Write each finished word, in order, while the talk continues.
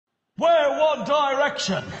We're One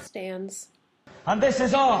Direction. Stands. And this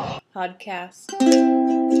is our Podcast.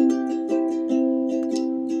 One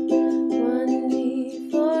D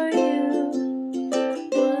for you,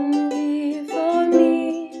 one D for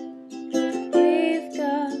me. We've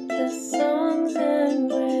got the songs and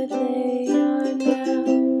where they are now.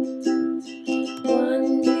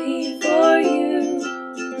 One D for you,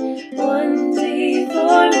 one D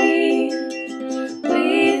for me.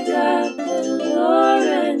 We've got the lore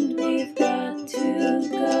and we've got to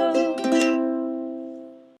go.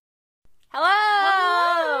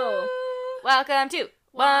 Hello! Welcome to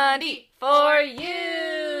 1D for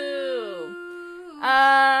You!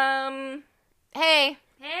 Hey.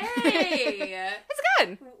 Hey! It's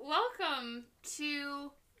good. Welcome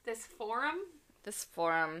to this forum. This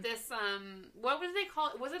forum. This what would they call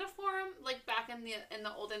it? Was it a forum? Like back in the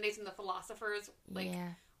olden days when the philosophers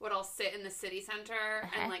would all sit in the city center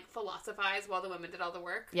and like philosophize while the women did all the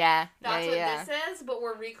work. Yeah. That's what this is, but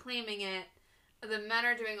we're reclaiming it. The men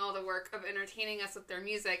are doing all the work of entertaining us with their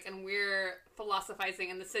music, and we're philosophizing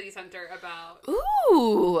in the city center about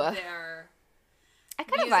their I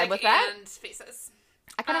kind of vibe with that. And faces.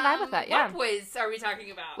 I kind of vibe with that, yeah. What boys are we talking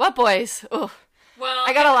about? What boys? Ooh. Well,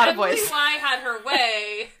 I got a lot of Emily boys. Y had her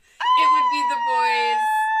way, it would be the boys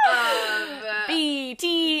of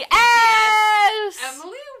BTS!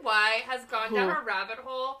 Emily Y has gone down a rabbit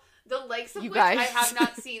hole, the likes of You which guys. I have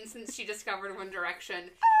not seen since she discovered One Direction.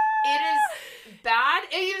 It is bad.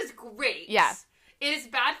 It is great. Yeah. It is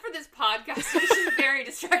bad for this podcast, which is very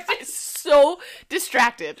distracting. So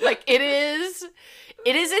distracted. Like, it is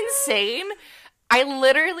insane. I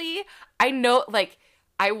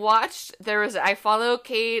follow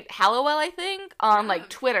Kate Hallowell, I think, on, like,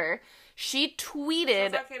 Twitter. She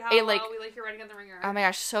tweeted We like your Riding on the Ringer. Oh my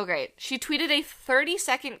gosh, so great. She tweeted a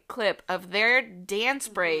 30-second clip of their dance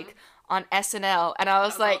break on SNL, and I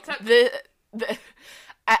was like, If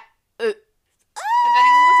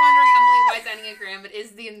anyone was wondering Emily Y's Enneagram, it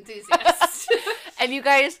is the enthusiast. And you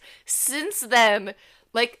guys, since then,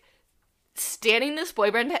 like, standing this boy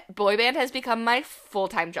band has become my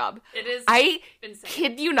full-time job. It is insane.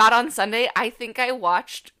 Kid you not, on Sunday, I think I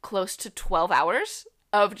watched close to 12 hours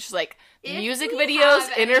of just, like, music videos,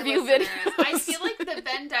 interview videos. I feel like the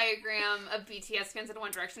Venn diagram of BTS fans and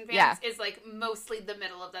One Direction fans is, like, mostly the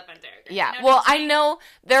middle of that Venn diagram. Yeah, you know well, I know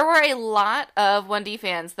there were a lot of 1D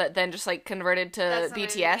fans that then just, like, converted to That's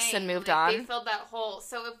BTS and moved like, on. They filled that hole.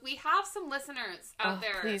 So if we have some listeners out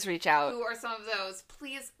there, please reach out. Who are some of those?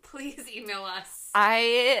 Please email us.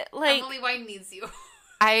 Emily Y needs you.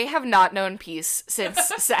 I have not known peace since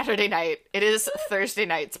Saturday night. It is Thursday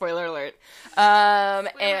night, spoiler alert. And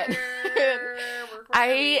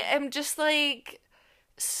I am just, like,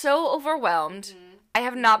 so overwhelmed. I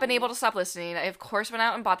have not been able to stop listening. I, of course, went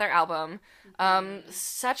out and bought their album.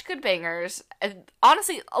 Such good bangers. And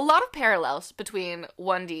honestly, a lot of parallels between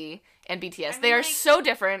 1D and BTS. They are so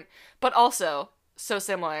different, but also so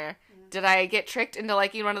similar. Did I get tricked into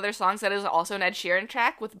liking one of their songs that is also an Ed Sheeran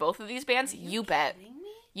track with both of these bands? You bet.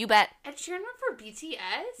 You bet. Ed Sheeran went for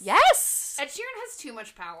BTS? Yes! Ed Sheeran has too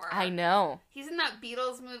much power. I know. He's in that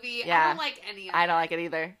Beatles movie. Yeah. I don't like any of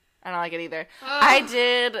it. I don't like it either. Ugh. I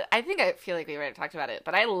feel like we already talked about it,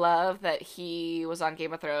 but I love that he was on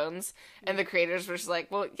Game of Thrones, and the creators were just like,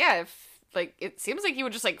 well, yeah, it seems like he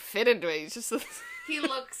would just, like, fit into it. He's just... He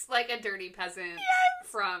looks like a dirty peasant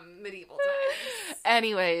from medieval times.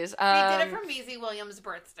 Anyways, they did it for Maisie Williams'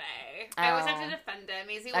 birthday. I always have to defend it.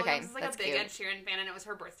 Maisie Williams is like a big cute. Ed Sheeran fan, and it was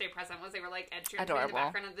her birthday present. They were like, Ed Sheeran's in the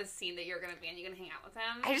background of this scene that you're gonna be in. You can hang out with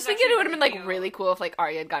him. I just think it would have been like really cool if like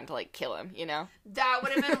Arya had gotten to like kill him. You know, that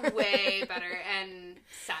would have been way better and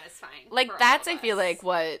satisfying. Like that's I feel like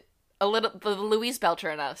what the Louise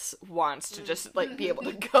Belcher in us wants to just like be able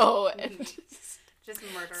to go and. Just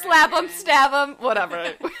murder slap him, stab him,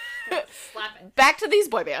 whatever. Slap it. Back to these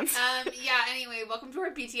boy bands. Anyway, welcome to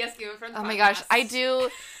our BTS Game of Thrones podcast. Oh my gosh,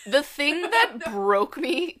 the thing that broke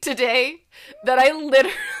me today, that I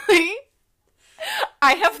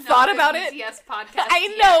have thought about it. BTS podcast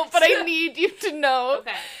I know, but I need you to know.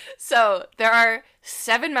 Okay. So, there are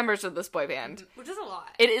 7 members of this boy band. Which is a lot.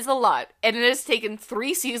 It is a lot. And it has taken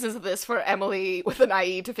 3 seasons of this for Emily with an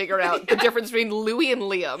IE to figure out the difference between Louis and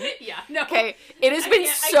Liam. Yeah, no. Okay, it has been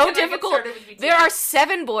so difficult. There are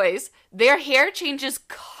 7 boys. Their hair changes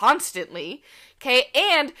constantly. Okay,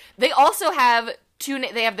 and they also have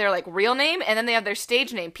they have their like real name and then they have their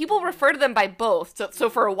stage name. People refer to them by both.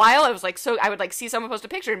 So for a while I was like, I would like see someone post a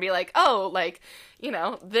picture and be like, oh, like, you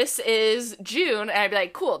know, this is June, and I'd be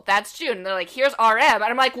like, cool, that's June. And they're like, here's RM, and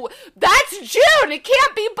I'm like, that's June. It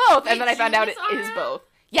can't be both. Wait, and then I found out it is both.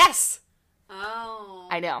 Yes. Oh.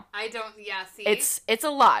 I know. I don't. Yeah. See. It's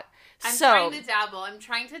a lot. I'm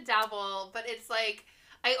trying to dabble, but it's like,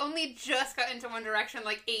 I only just got into One Direction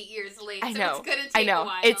like 8 years late, so it's gonna take a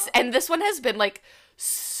while. And this one has been like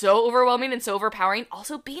so overwhelming and so overpowering.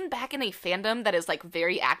 Also, being back in a fandom that is like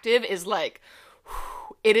very active is like,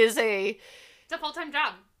 it's a full-time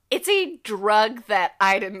job. It's a drug that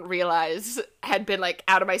I didn't realize had been like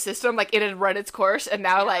out of my system. Like it had run its course, and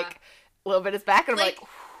now like a little bit is back, and I'm like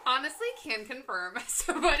honestly can confirm as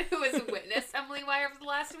someone who has witnessed Emily Wire for the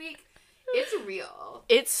last week. It's real.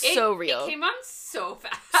 It's so real. It came on so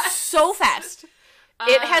fast. So fast.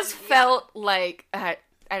 It has felt like I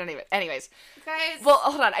don't even. Anyways, guys. Well,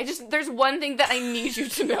 hold on. There's one thing that I need you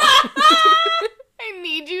to know. I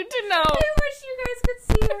need you to know. I wish you guys could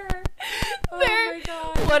see her. Oh my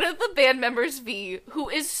god. One of the band members, V, who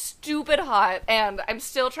is stupid hot, and I'm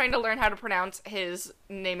still trying to learn how to pronounce his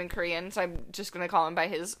name in Korean, so I'm just gonna call him by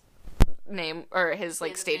his name or his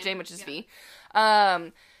like stage name, which is V.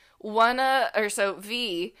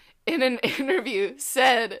 V in an interview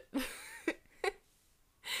said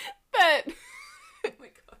that oh my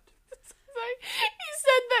god. Sorry. He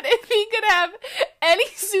said that if he could have any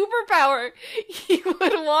superpower, he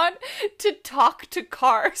would want to talk to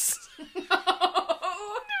cars. No. To be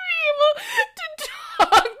able to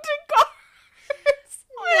talk to cars.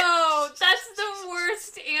 No, that's the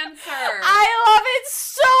worst answer. I love it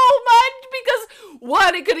so much because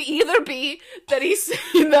one, it could either be that he's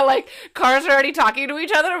saying that like cars are already talking to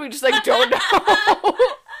each other and we just like don't know.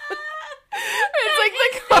 It's like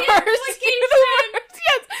the cars.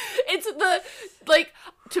 Yes, it's the like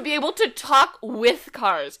to be able to talk with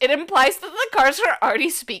cars. It implies that the cars are already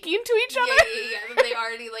speaking to each other. Yeah. That they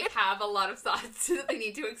already like have a lot of thoughts that they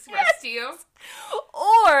need to express to you.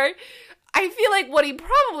 Or I feel like what he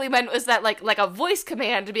probably meant was that like a voice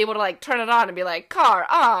command to be able to like turn it on and be like car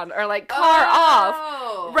on or like car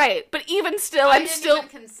off. Right. But even still, I didn't even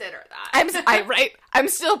consider that. I'm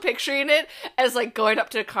still picturing it as like going up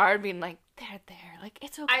to a car and being like, they're there. Like,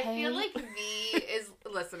 it's okay. I feel like V is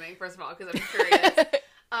listening, first of all, because I'm curious.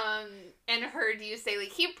 And heard you say,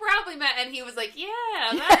 like, he probably meant, and he was like, yeah,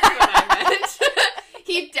 that's what I meant.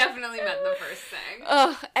 He definitely meant the first thing.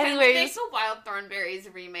 Anyways. There's a Wild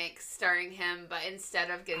Thornberrys remake starring him, but instead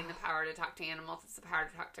of getting the power to talk to animals, it's the power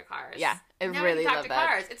to talk to cars. Yeah, I now really love that.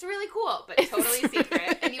 Cars. It's really cool, but totally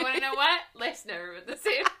secret. And you want to know what? Life's never been the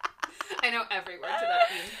same. I know every word to that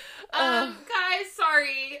meme. Guys,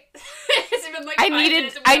 sorry. It's been like I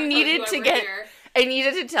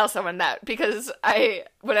needed to tell someone that because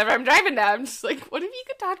whenever I'm driving now, I'm just like, what if you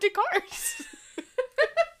could talk to cars?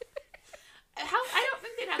 I don't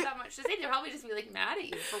think they'd have that much to say. They'd probably just be like mad at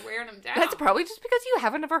you for wearing them down. That's probably just because you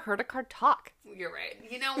haven't ever heard a car talk. You're right.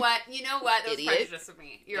 You know what? That was prejudice of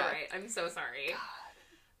me. You're right. I'm so sorry.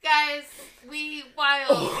 Guys, this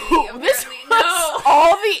was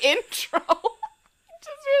all the intro.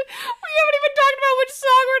 We haven't even talked about which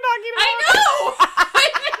song we're talking about. I know!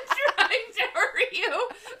 I've been trying to hurry you,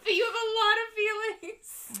 but you have a lot of feelings.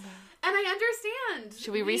 And I understand.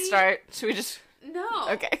 Should we restart? Should we just... No.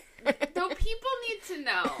 Okay. Though people need to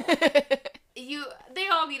know. They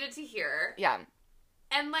all needed to hear. Yeah.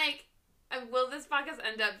 And, like, will this podcast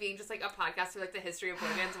end up being just, like, a podcast for, like, the history of boy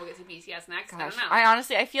bands? We'll get to BTS next? Gosh, I don't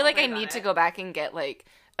know. I feel like I need to go back and get, like,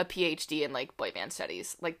 a PhD in, like, boy band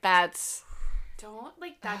studies. Like, that's... Don't,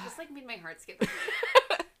 like, that just, like, made my heart skip.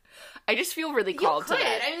 I just feel really called to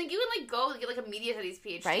that. I mean, like, you would, like, go get, like, a media studies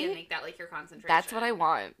PhD and make that, like, your concentration. That's what I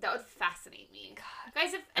want. That would fascinate me. God.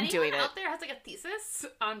 Guys, if anyone out there has, like, a thesis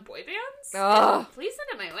on boy bands, please send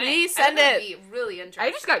it my way. Please send it. That would be really interesting. I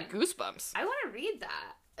just got goosebumps. I want to read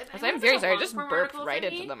that. I'm very sorry. I just burped right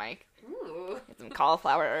into the mic. Ooh. Had some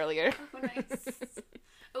cauliflower earlier. Oh, nice.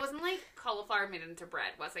 It wasn't like cauliflower made into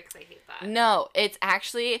bread, was it? Because I hate that. No, it's a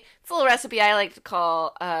little recipe I like to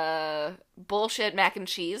call bullshit mac and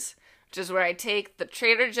cheese, which is where I take the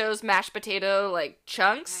Trader Joe's mashed potato like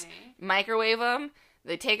chunks, microwave them.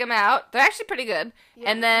 They take them out. They're actually pretty good. Yeah,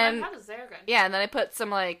 and then they're good. Yeah, and then I put some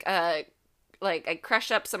like I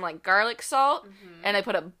crush up some like garlic salt, and I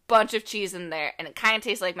put a bunch of cheese in there, and it kind of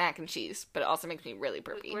tastes like mac and cheese, but it also makes me really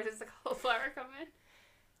burpy. Where does the cauliflower come in?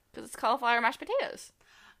 Because it's cauliflower mashed potatoes.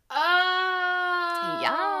 Oh.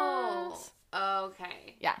 Yes.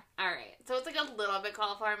 Okay. Yeah. All right. So it's like a little bit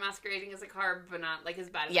cauliflower masquerading as a carb, but not like as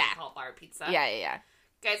bad as a cauliflower pizza. Yeah.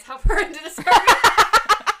 Guys, how far into this are we?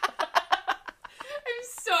 I'm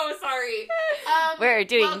so sorry. We're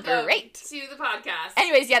doing great. To the podcast.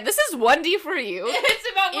 Anyways, this is 1D for you.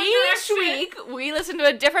 It's about One Direction. Each week, we listen to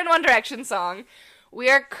a different One Direction song. We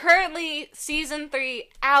are currently Season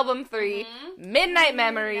 3, Album 3, Midnight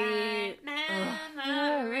Memory.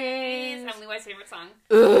 Memories. Emily White's favorite song.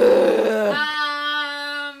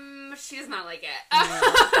 She does not like it.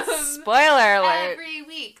 Spoiler alert. Every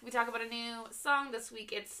week we talk about a new song. This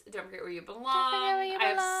week it's Don't Forget Where You Belong. I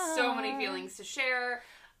have so many feelings to share.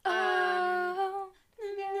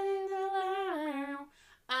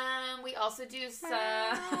 We also do some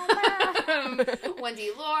Wendy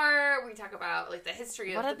lore. We talk about like the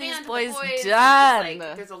history of the band. What have these boys done?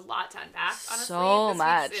 Like, there's a lot to unpack. Honestly, so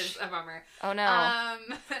much. This is a bummer. Oh no.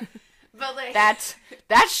 But like that's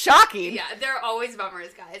shocking. Yeah, there are always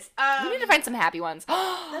bummers, guys. We need to find some happy ones.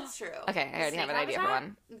 That's true. Okay, I already have an idea for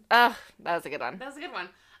one. Oh, that was a good one. That was a good one.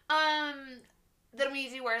 Then we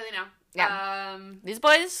do Where Are They Now? Yeah. These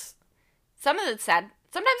boys, some of it's sad.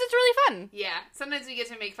 Sometimes it's really fun. Yeah. Sometimes we get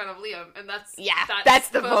to make fun of Liam, and that's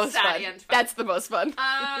the most fun. That's the most fun.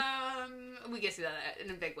 We get to do that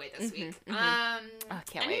in a big way this week.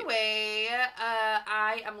 Can't wait. Anyway,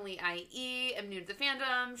 I, Emily I.E., am new to the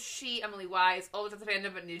fandom. She, Emily Y., is always at the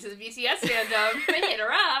fandom, but new to the BTS fandom. I hit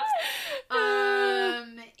her up.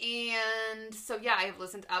 And so, yeah, I have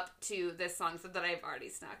listened up to this song, so that I've already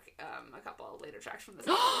snuck a couple of later tracks from this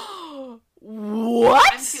song.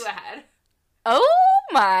 What? I'm 2 ahead. Oh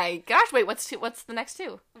my gosh! Wait, what's the next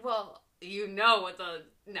 2? Well, you know what the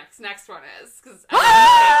next one is, because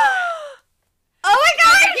oh my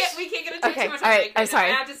gosh! We can't get into it too much. All right, I'm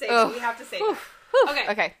sorry. I have to say it. We have to say it.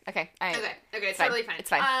 Okay. Okay. It's totally fine.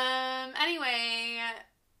 It's fine. Anyway,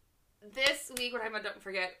 this week we're talking about Don't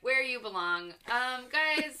Forget Where You Belong.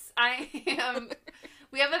 Guys,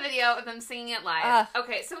 we have a video of them singing it live.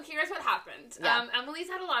 Okay, so here's what happened. Yeah. Emily's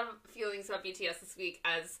had a lot of feelings about BTS this week,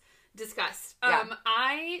 as discussed. Yeah.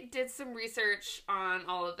 I did some research on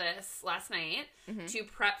all of this last night to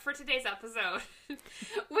prep for today's episode.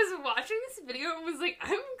 Was watching this video and was like,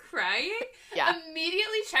 I'm crying. Yeah.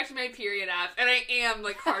 Immediately checked my period app, and I am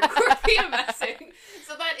like hardcore PMSing.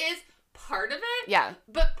 So that is part of it. Yeah.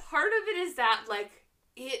 But part of it is that like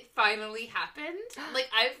it finally happened. Like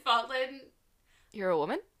I've fallen. You're a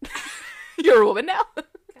woman? You're a woman now?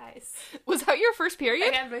 Guys. Was that your first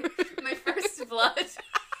period? I had my first blood.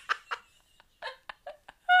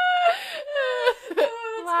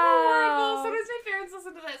 Oh, wow. Horrible. Sometimes my parents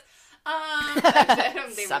listen to this. I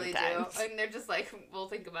don't, they Sometimes. really do. And they're just like, we'll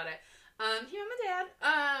think about it. Him and my dad.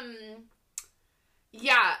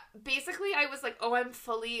 Yeah, basically I was like, oh, I'm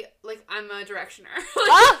fully, like, I'm a directioner.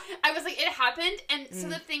 I was like, it happened. And so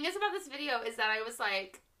the thing is about this video is that I was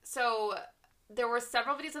like, so there were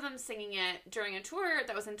several videos of them singing it during a tour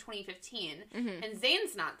that was in 2015. And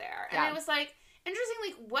Zayn's not there. And I was like, interesting,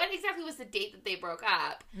 like, what exactly was the date that they broke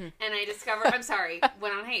up? And I discovered, I'm sorry,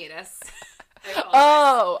 went on hiatus.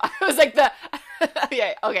 Oh, I was like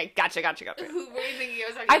yeah, okay, gotcha. Who were you thinking I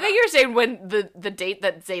was talking I about? think you were saying when the date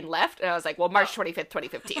that Zayn left, and I was like, well, March 25th,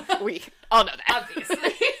 2015. We all know that.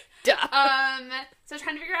 Obviously. Duh. So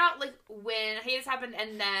trying to figure out, like, when hiatus happened,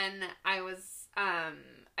 and then I was,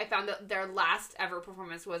 I found that their last ever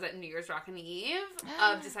performance was at New Year's Rockin' Eve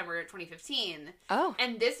of December 2015. Oh.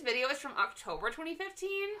 And this video is from October 2015.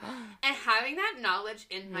 And having that knowledge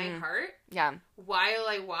in my heart, while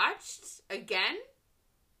I watched again,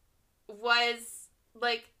 was,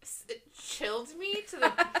 like, it chilled me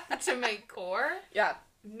to my core. Yeah.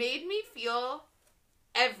 Made me feel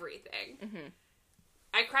everything.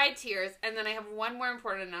 I cried tears, and then I have one more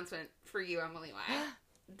important announcement for you, Emily Y.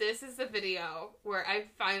 This is the video where I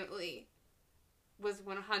finally was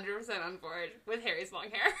 100% on board with Harry's long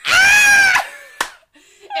hair.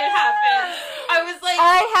 It happened. I was like,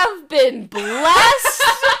 I have been blessed.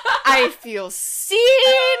 I feel seen.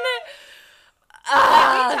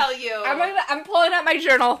 let me tell you. I'm pulling out my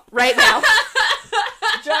journal right now.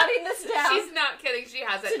 Jotting this down. She's not kidding. She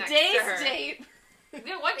has it next to her. Today's date. You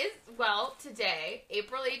know what is, today,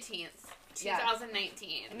 April 18th,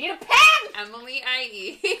 2019. I need a pen! Emily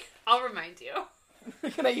I.E. I'll remind you.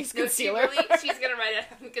 Can I use concealer? She's gonna write it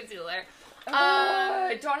on concealer.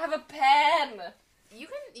 I don't have a pen. You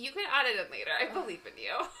can add it in later. I believe in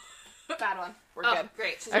you. Bad one. We're good.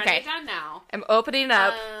 Great. She's writing it down now. I'm opening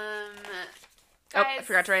up. Guys, I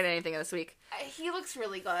forgot to write anything this week. He looks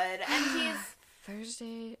really good, and he's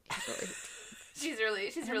Thursday, April 18th. she's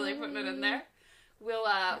really putting it in there. We'll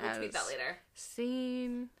tweet that later.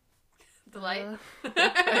 Seen the light.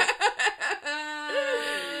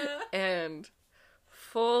 And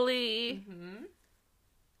fully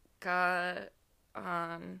got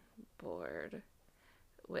on board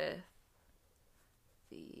with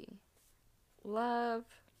the love,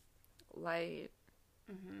 light,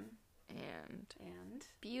 and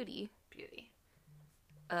beauty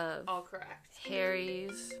of all correct.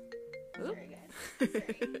 Harry's Very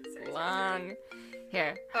good. Sorry. long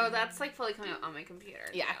hair. Oh, that's like fully coming out on my computer.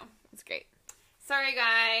 Yeah, too. it's great. Sorry,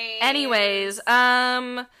 guys. Anyways,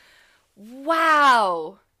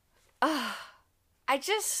 Wow. I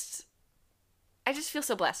just feel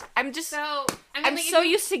so blessed. I'm so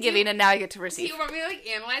used to giving, and now I get to receive. Do you want me to like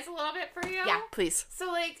analyze a little bit for you? Yeah, please.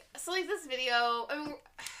 So this video, I mean,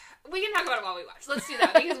 we can talk about it while we watch. Let's do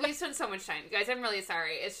that because we spent so much time, guys. I'm really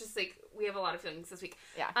sorry. It's just like we have a lot of feelings this week.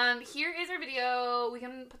 Yeah. Here is our video. We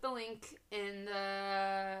can put the link in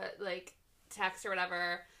the like text or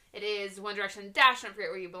whatever. It is One Direction Dash, Don't Forget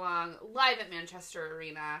Where You Belong, live at Manchester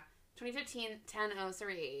Arena, 2015,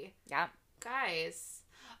 10:03. Yeah. Guys.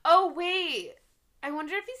 Oh wait. I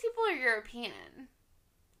wonder if these people are European.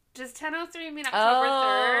 Does 10:03 mean October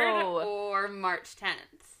 3rd or March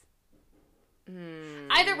 10th?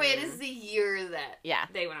 Either way, it is the year that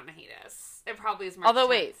they went on a hiatus. It probably is March 10th. Although,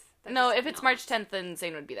 wait. No, if it's March 10th, then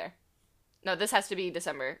Zayn would be there. No, this has to be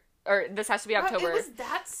December. Or this has to be October. It was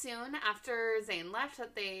that soon after Zayn left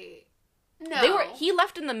that they... No. He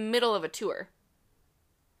left in the middle of a tour.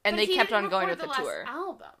 And they kept on going with the tour.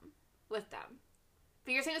 Album with them.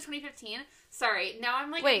 But you're saying it was 2015? Sorry, now I'm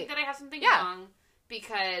like, wait, I think that I have something wrong.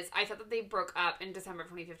 Because I thought that they broke up in December of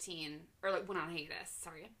 2015. Or like went on hiatus,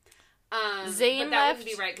 sorry. Zayn but that left.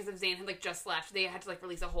 wouldn't be right, because if Zayn had like just left, they had to like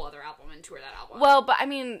release a whole other album and tour that album. Well, but I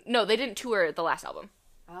mean, no, they didn't tour the last album.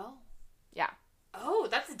 Oh. Yeah. Oh,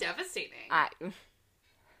 that's devastating.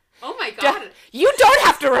 Oh my god. You don't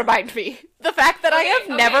have to remind me. The fact that I have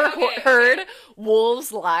never heard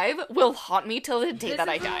Wolves live will haunt me till the day that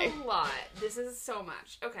I die. This is a lot. This is so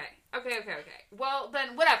much. Okay. Well,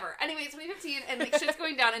 then, whatever. Anyway, it's 2015, and like, shit's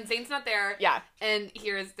going down, and Zayn's not there. Yeah. And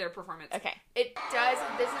here's their performance. Okay. It does,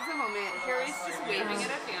 this is the moment, Harry's just waving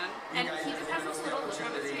at a fan, and he just has this little look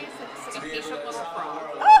on his face, it's like a patient little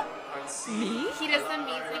frog. Me? He does the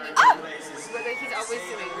me thing again, where he's always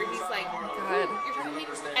doing, where he's like, God. You're talking to me?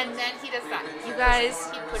 And then he does that. You guys.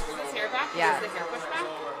 He pushes his hair back, Yeah. does the hair push back.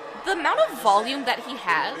 The amount of volume that he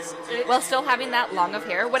has while still having that long of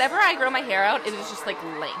hair, whenever I grow my hair out, it is just like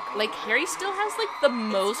lank. Like, Harry still has like the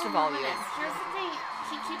most volume. Here's the thing,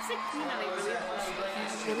 he keeps it clean, and I really appreciate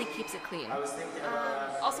it. He really keeps it clean.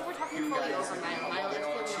 Also, we're talking fully over Niall. Niall is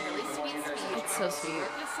giving a really sweet speech. It's so sweet.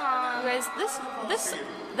 The song. You guys,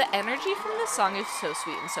 the energy from this song is so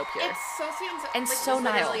sweet and so pure. It's so sweet and like, so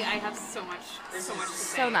Niall. Literally, I have so much to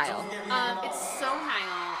say. So Niall. It's so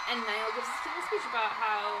Niall, and Niall gives this little speech about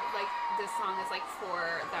how like this song is like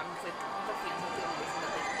for them, like the fans are the only reason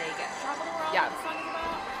that like, they get to travel the world. Yeah. The song is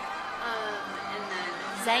about. And then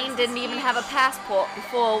Zayn didn't even have a passport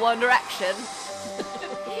before One Direction.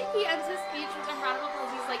 He ends his speech with a round of applause.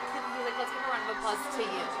 He's like, let's give a round of applause to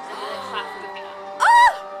you, and then a clap for the band.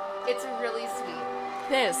 It's really sweet.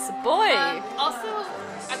 This boy. Also,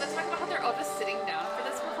 let's talk about how they're all just sitting down for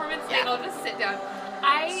this performance. They all just sit down.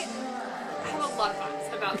 I have a lot of thoughts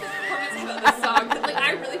about this performance, about this song. Like,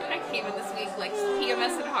 I came in this week like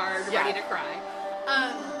PMS and hard, ready to cry.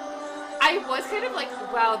 I was kind of like,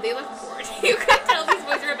 wow, they look bored. You could tell these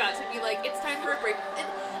boys are about to be like, it's time for a break. And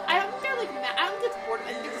I don't think they're like mad. I don't think it's bored.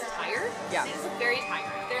 I think they're just tired. Yeah. They just look very tired.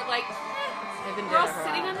 They're like, we're all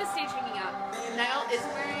sitting on the stage hanging out. Niall is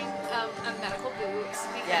wearing a medical boot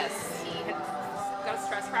because he had got a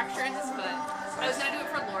stress fracture in his foot. I was gonna do it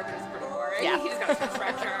for Lord, but it was pretty boring. Yeah. He just got a stress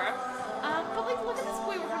fracture. But like, look at this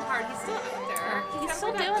boy working hard. He's still out there. He's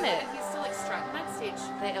still doing it. And he's still like strutting that stage.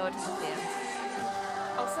 They owe it to the fans.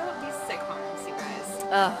 Also, these sick harms, you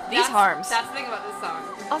guys. These harms. That's the thing about this song.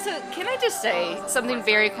 Also, can I just say something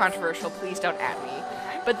very controversial? Please don't at me.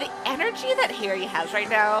 But the energy that Harry has right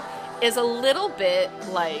now is a little bit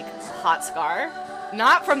like Hot Scar.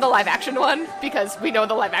 Not from the live action one, because we know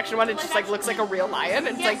the live action one, it just like looks like a real lion.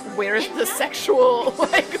 And it's like, where's the sexual,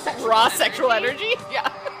 like raw sexual energy?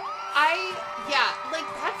 Yeah. Like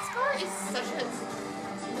that Scar is such a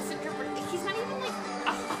misinterpretation. He's not even like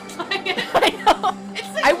a hot lion. I know. It's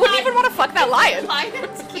like I wouldn't even want to fuck that lion.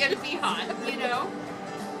 Lions can't be hot, you know?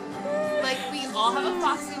 Like, we all have a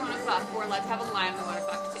fox we want to fuck, or let's have a lion we want to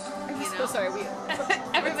fuck too. You know? So sorry,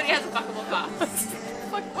 Everybody has a fuckable fox.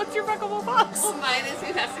 What's your fuckable fox? Well, mine is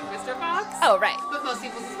Fantastic Mr. Fox. Oh, right. But most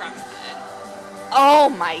people's is Robin Hood. Oh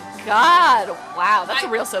my god. Wow, that's a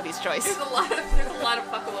real Sophie's choice. There's a lot of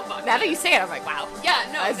fuckable foxes. Now that you say it, I'm like, wow. Yeah,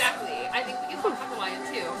 no, exactly. I think we can fuck a lion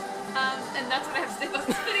too. And that's what I have to say about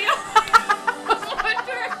this video. One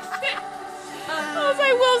Direction.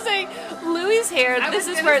 I will say, Louis' hair, this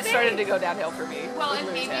is where it started to go downhill for me. Well, and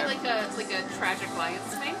maybe like a tragic lion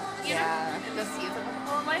swing, you know? And the sea is a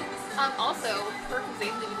fuckable lion. Also, perk of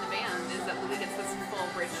Zayn leaving the band is that Louis gets this full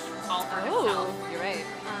bridge all for himself. Oh, you're right.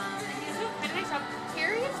 And he's doing kind of nice job.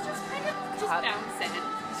 Harry is just kind of bouncing.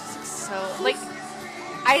 So, like,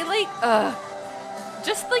 I like,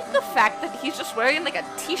 just like the fact that he's just wearing like a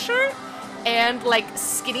t-shirt and like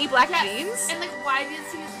skinny black Yes. jeans. And like, why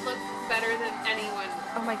does he look better than anyone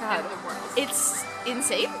Oh my god. in the world? It's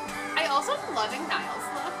insane. I also am loving Niall's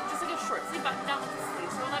look. Just like a short sleeve button down with the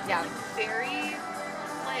sleeves rolled up. Yeah. He's like very,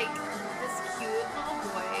 like, this cute little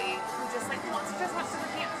boy who just like wants to dress up to the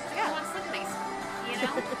pants. Like, Yeah. he wants to look nice, you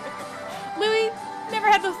know? Louis never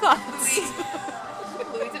had those thoughts.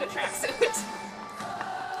 Louis in a tracksuit.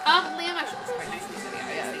 Liam actually looks quite nice in this video,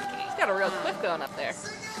 I was thinking. He's got a real clip going up there.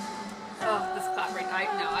 Oh, this clap right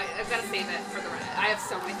now. I've got to save it for the Reddit. I have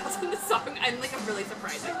so many thoughts on this song in like a really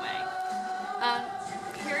surprising way.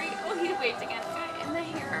 Harry, oh, he waved again. In the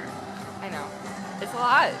hair. I know. It's a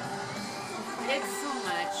lot. It's so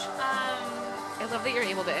much. I love that you're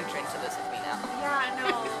able to enter into this with me now. Yeah, no,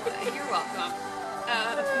 you're welcome.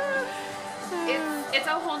 It's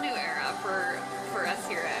a whole new era for us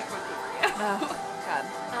here at One Thing For You. Oh, God.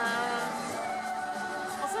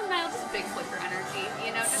 Also, Niall just big flicker energy,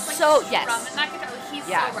 you know, just like So, yes. strumming that guitar. Like, he's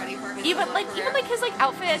Yeah. so ready for his Even solo like career. even like his like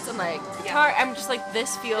outfits and like guitar, I'm just like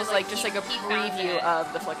this feels Just, like, like just he- like a he found preview it. of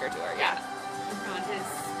the Flickr tour. Yeah. On his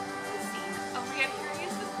scene. Oh my god, here he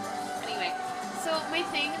is. Anyway, so my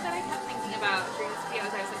thing that I kept thinking about during this video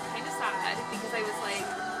is I was like kind of sad because I was like,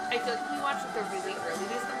 I feel like when you watch like the really early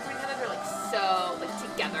days of them together, they're like so like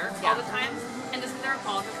together all the time, and this when they're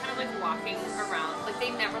all just kind of like walking around, like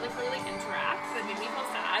they never like really like interact. That made me feel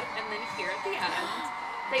sad. And then here at the end,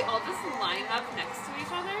 they all just line up next to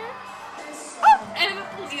each other. And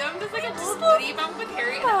Liam does like a little booty bump with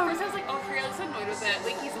Harry, and at first I was like, oh, Harry looks annoyed with it,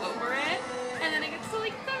 like he's over it. And then it gets to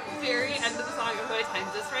like the very end of the song. If I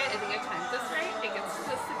timed this right, I think I timed this right. It gets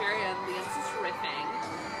to the very end. Liam's just riffing,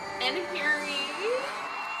 and Harry,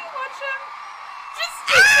 watch him, just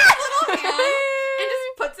takes his little hand and just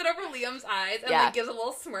puts it over Liam's eyes and like gives a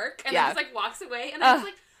little smirk, and then just like walks away. And I was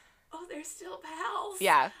like, oh, they're still pals.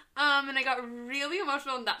 Yeah. And I got really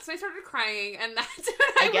emotional, and that's when I started crying, and that's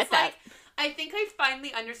when I was get that. like, I think I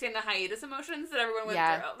finally understand the hiatus emotions that everyone went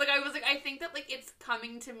through. Like, I was like, I think that, like, it's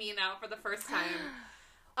coming to me now for the first time.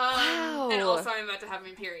 Wow. And also I'm about to have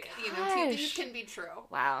my period. You know, two things Gosh. can be true.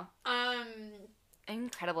 Wow.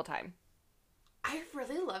 Incredible time. I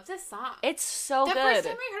really love this song. It's so the good. first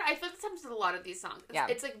time I heard it, I feel like this happens with a lot of these songs.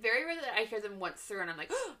 It's like very rare that I hear them once through and I'm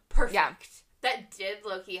like, oh, perfect. Yeah. That did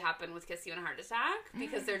low-key happen with Kiss You and a Heart Attack,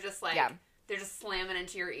 because they're just like, they're just slamming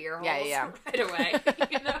into your ear holes right away,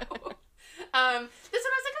 you know? This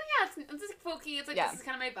one I was like, oh yeah, it's like folky, it's like, this is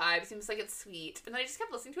kind of my vibe, seems like it's sweet, and then I just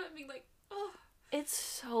kept listening to it and being like, oh. It's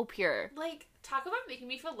so pure. Like, talk about making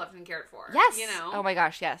me feel loved and cared for. Yes. You know? Oh my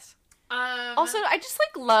gosh, yes. Also, I just,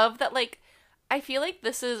 like, love that, like, I feel like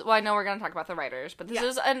this is, well, I know we're going to talk about the writers, but this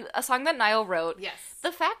is a song that Niall wrote. Yes.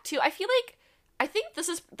 The fact, too, I feel like, I think this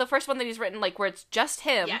is the first one that he's written, like, where it's just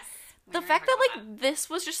him. Yes. The fact that, like, this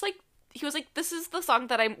was just, like, he was like, this is the song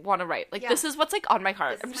that I want to write. Like, this is what's, like, on my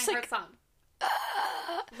heart. This I'm is just my like, heart song.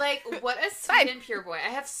 Like, what a sweet and pure boy. I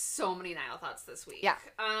have so many Niall thoughts this week. Yeah.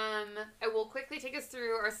 I will quickly take us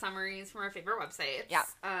through our summaries from our favorite websites. Yeah.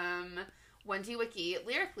 1DWYB,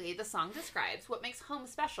 lyrically, the song describes what makes home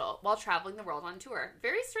special while traveling the world on tour.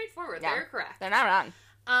 Very straightforward. Yeah. They're correct. They're not wrong.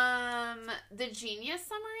 The Genius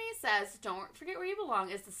summary says, Don't Forget Where You Belong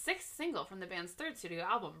is the 6th single from the band's 3rd studio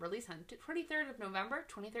album, released on 23rd of November,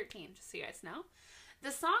 2013, just so you guys know.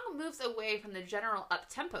 The song moves away from the general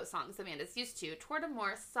up-tempo songs the band is used to toward a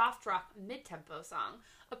more soft rock mid-tempo song,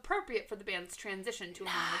 appropriate for the band's transition to a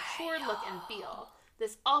more mature look and feel.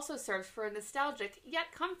 This also serves for a nostalgic yet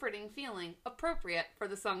comforting feeling, appropriate for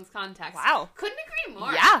the song's context. Wow. Couldn't agree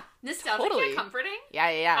more. Yeah. Nostalgic totally. yet comforting?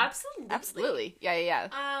 Yeah. Absolutely. Yeah.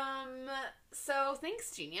 So thanks,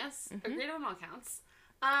 Genius. Agreed on all counts.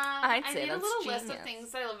 I'd I say made a that's little genius. list of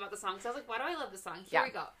things that I love about the song. So I was like, why do I love this song? Here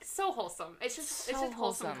we go. It's so wholesome. It's just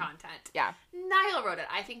wholesome content. Yeah. Niall wrote it.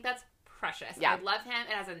 I think that's precious. Yeah. I love him.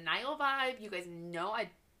 It has a Niall vibe. You guys know I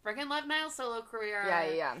freaking love Niall's solo career.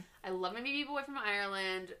 Yeah. I love my baby boy from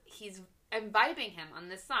Ireland. I'm vibing him on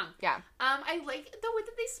this song. Yeah. I like the way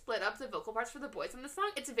that they split up the vocal parts for the boys on this song.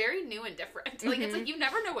 It's very new and different. Like, it's like you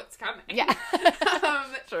never know what's coming. Yeah.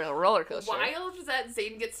 It's a real roller coaster. Wild that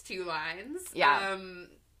Zayn gets 2 lines. Yeah.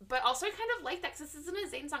 But also I kind of like that because this isn't a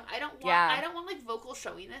Zayn song. I don't want like vocal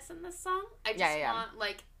showiness in this song. I just want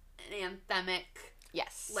like an anthemic.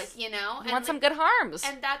 Yes. Like, you know. You want some good harms.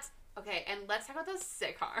 And that's okay. And let's talk about those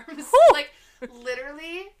sick harms. Whew. Like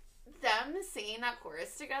literally them singing that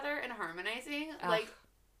chorus together and harmonizing like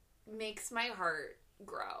makes my heart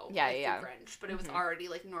grow. Yeah, like yeah. The Grinch, but it was already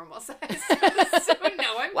like normal size. So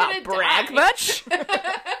now I'm gonna brag die. much?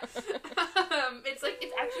 It's like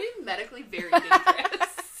it's actually medically very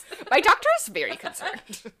dangerous. My doctor is very concerned.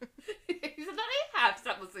 He said that I have to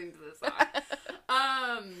stop listening to this song.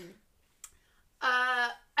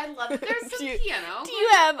 There's some piano. Do you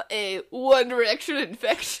have a One Direction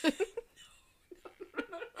infection?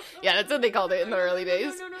 Yeah, that's what they called it in the early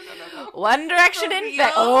days. No. One Direction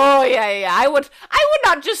infection. Oh, yeah. I would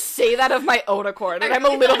not just say that of my own accord, and I'm a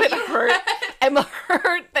little bit hurt. I'm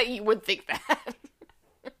hurt that you would think that.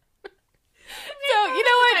 So, you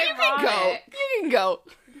know what? You can go. You can go.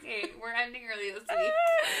 Okay, we're ending early this week.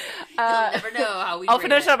 You'll never know how we I'll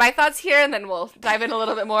finish up my thoughts here, and then we'll dive in a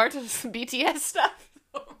little bit more to some BTS stuff.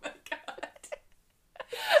 Oh my god.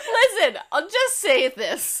 Listen, I'll just say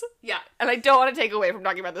this. Yeah. And I don't want to take away from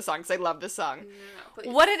talking about this song, because I love this song. No,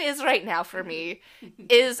 please. What it is right now for me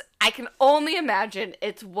is I can only imagine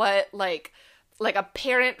it's what, like a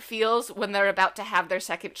parent feels when they're about to have their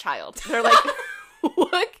second child. They're like,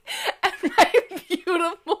 look at my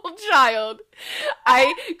beautiful child.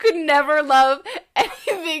 I could never love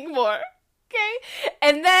anything more. Okay?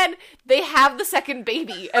 And then they have the second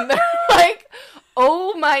baby, and they're like,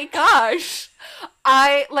 oh my gosh.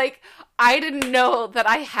 I didn't know that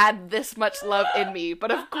I had this much love in me,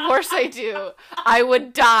 but of course I do. I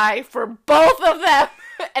would die for both of them.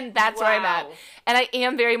 And that's where I'm at. And I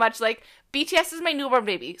am very much like, BTS is my newborn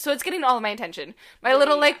baby, so it's getting all of my attention. My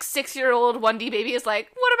little, 6-year-old 1D baby is like,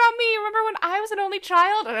 what about me? Remember when I was an only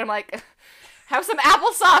child? And I'm like, have some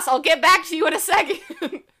applesauce. I'll get back to you in a second.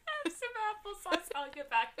 Have some applesauce. I'll get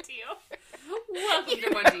back to you. Welcome to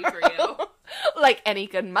 1D for you. Like any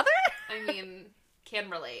good mother? I mean, can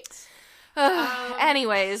relate.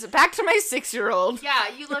 Anyways, back to my 6-year-old. Yeah,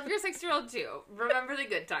 you love your 6-year-old too. Remember the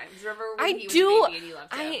good times. Remember when he was do. a baby and you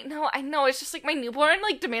loved him. I know. It's just like my newborn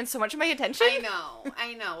demands so much of my attention. I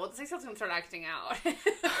know. Well, the 6-year-old's gonna start acting out. Oh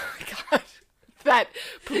my god. That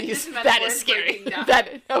is scary.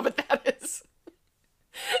 That is.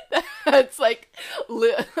 That's like,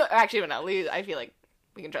 actually, no, Lee, I feel like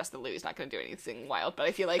we can trust that Louie's not gonna do anything wild, but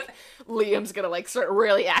I feel like Liam's gonna start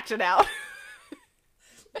really acting out.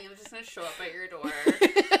 Liam's just gonna show up at your door.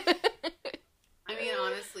 I mean,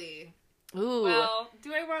 honestly. Ooh. Well,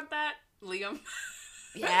 do I want that? Liam.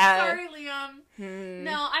 Yeah. Sorry, Liam.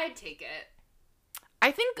 No, I'd take it.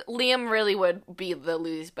 I think Liam really would be the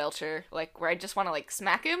Louise Belcher, where I just want to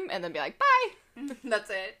smack him and then be like, bye. That's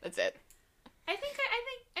it. That's it. I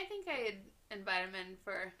think I'd invite him in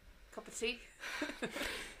for a cup of tea.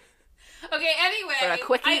 Okay, anyway. For a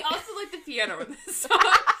quickie. I also like the piano in this song.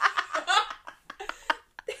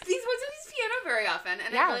 These ones use piano very often,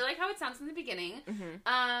 and I really like how it sounds in the beginning.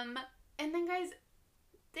 Mm-hmm. And then, guys,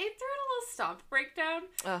 they threw in a little stomp breakdown.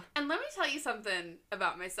 And let me tell you something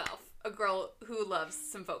about myself, a girl who loves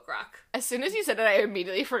some folk rock. As soon as you said it, I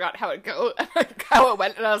immediately forgot how it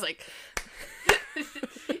went, and I was like...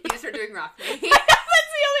 You start doing Rock Me. That's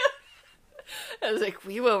the only one. I was like,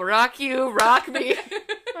 we will rock you, rock me.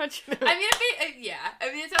 I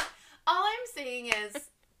mean, it's all I'm saying is...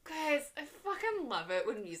 Guys, I fucking love it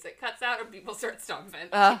when music cuts out and people start stomping.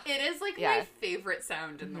 It is my favorite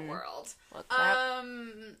sound in the world. I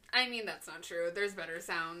mean, that's not true. There's better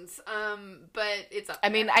sounds. But it's up there.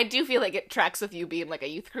 I mean, I do feel like it tracks with you being a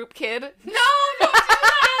youth group kid. No, don't do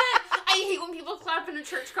that! I hate when people clap in a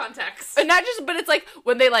church context. And not just, but it's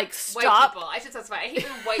when they stop. White people. I should specify. I hate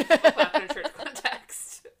when white people clap in a church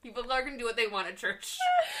context. People are gonna do what they want at church.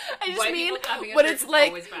 I just mean when it's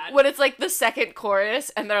the second chorus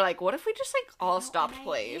and they're like, "What if we just all stopped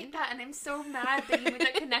playing?" I hate that, and I'm so mad that you made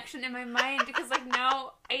that connection in my mind because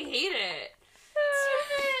now I hate it.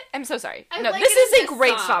 I'm so sorry. No, this is a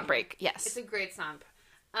great stomp break. Yes, it's a great stomp.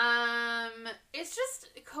 It's just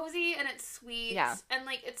cozy and it's sweet. Yeah, and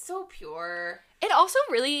it's so pure. It also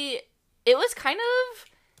really, it was kind of.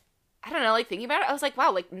 I don't know, thinking about it, I was like,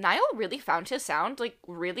 wow, Niall really found his sound,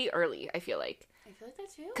 really early, I feel like. I feel like that,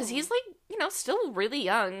 too. Because he's, still really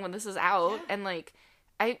young when this is out, and,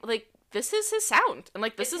 this is his sound, and,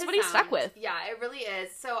 this is what he's stuck with. Yeah, it really is.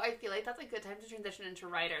 So I feel like that's a good time to transition into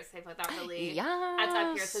writers. I feel like that really adds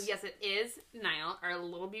up here. So, yes, it is Niall, our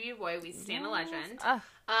little baby boy. We stand a legend.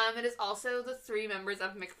 It is also the 3 members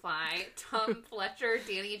of McFly, Tom Fletcher,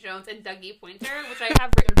 Danny Jones, and Dougie Pointer, which I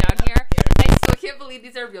have written down here. I still can't believe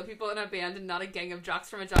these are real people in a band and not a gang of jocks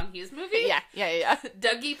from a John Hughes movie. Yeah.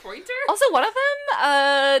 Dougie Pointer? Also, one of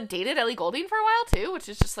them dated Ellie Goulding for a while, too, which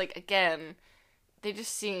is just, again... They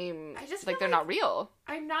just seem like they're not real.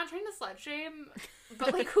 I'm not trying to slut shame,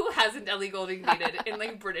 but who hasn't Ellie Goulding dated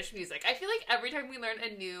in British music? I feel like every time we learn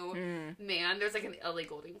a new man, there's an Ellie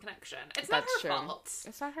Goulding connection. It's not her fault.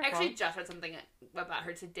 It's not her fault. Actually, fault. Josh had something about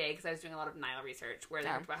her today because I was doing a lot of Niall research where they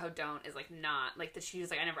talked about how Don't is not that she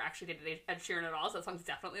was I never actually dated Ed Sheeran at all, so that song's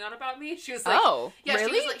definitely not about me. She was oh, yeah,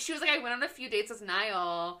 really? She was I went on a few dates with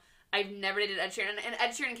Niall. I've never dated Ed Sheeran. And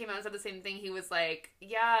Ed Sheeran came out and said the same thing. He was like,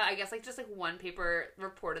 yeah, I guess, like, just, like, one paper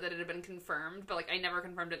reported that it had been confirmed, but, like, I never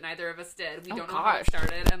confirmed it. Neither of us did. We don't know how it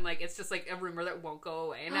started. And, like, it's just, like, a rumor that won't go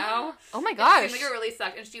away now. Oh, my gosh. It seemed like it really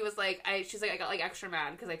sucked. And she was like, I got, like, extra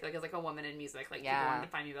mad because I feel like as, like, a woman in music, like, people wanted to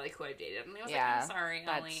find me about, like, who I've dated. And I was like, I'm sorry,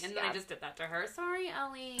 Ellie. And then I just did that to her. Sorry,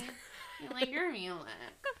 Ellie. You're like, you're mulet.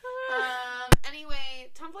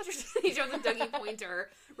 Anyway, Tom Fletcher's Jones and Dougie Pointer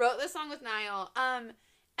wrote this song with Niall.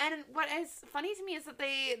 And what is funny to me is that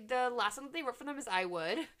the last song that they wrote for them is I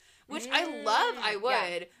Would, which I love I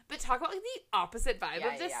Would, but talk about, like, the opposite vibe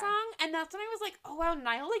of this song, and that's when I was like, oh wow,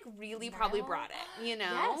 Niall, like, really probably brought it, you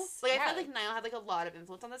know? Yes, like, I felt like Niall had, like, a lot of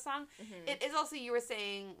influence on this song. It is also, you were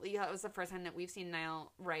saying, it was the first time that we've seen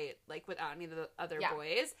Niall write, like, without any of the other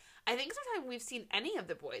boys. I think sometimes we've seen any of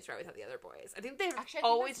the boys write without the other boys. I think they've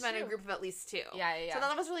always been a group of at least 2. Yeah. So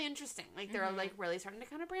that was really interesting. Like, they're, like, really starting to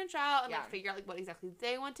kind of branch out and, like, figure out, like, what exactly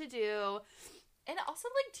they want to do. And also,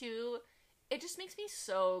 like, too, it just makes me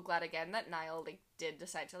so glad again that Niall, like, did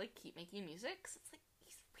decide to, like, keep making music. 'Cause it's like,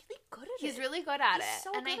 he's really good at it. He's really good at it.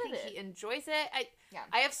 So and I think he enjoys it.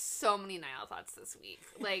 I have so many Niall thoughts this week.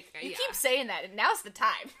 Like, you keep saying that, and now's the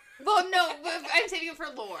time. Well, no, I'm saving it for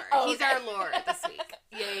Lore. Oh, He's our Lore this week.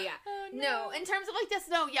 Yeah. Oh, no, in terms of, like, this,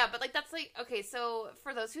 but, like, that's, like, okay, so,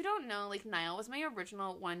 for those who don't know, like, Niall was my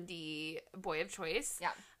original 1D boy of choice.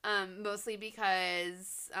 Yeah. Mostly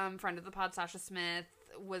because, friend of the pod, Sasha Smith,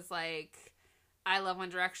 was like, I love One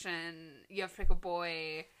Direction, you have to pick a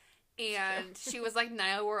boy, and she was like,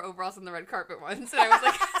 Niall wore overalls on the red carpet once, and I was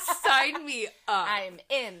like, sign me up. I'm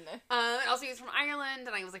in. And also, he was from Ireland,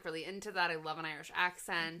 and I was, like, really into that. I love an Irish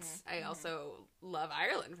accent. I also love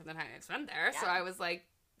Ireland from the time I've spent there, so I was like,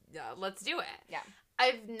 yeah, let's do it. Yeah.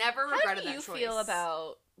 I've never regretted that choice. How do you feel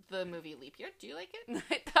about the movie Leap Year? Do you like it?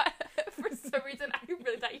 I thought, for some reason, I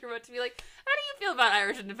really thought you were about to be like, how do you feel about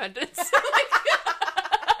Irish independence?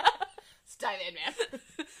 Dive in, man.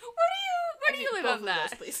 Where do you live on that?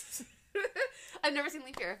 Those, please. I've never seen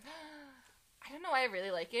Leap Year. I don't know why I really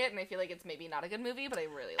like it, and I feel like it's maybe not a good movie, but I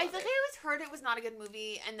really love it. I feel like I always heard it was not a good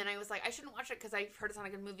movie, and then I was like, I shouldn't watch it because I've heard it's not a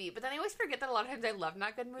good movie. But then I always forget that a lot of times I love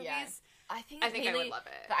not good movies. Yeah. I think I would love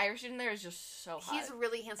it. The Irish in there is just so hot. He's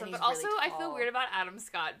really handsome, and but also really I feel weird about Adam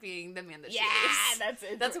Scott being the man that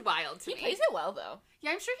shaves. That's wild to me. He plays it well, though.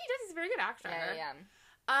 Yeah, I'm sure he does. He's a very good actor. Yeah.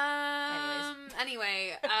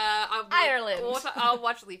 Anyway, Ireland. I'll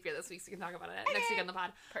watch Leap Year this week so we can talk about it next week on the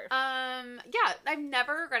pod. Perfect. Yeah, I've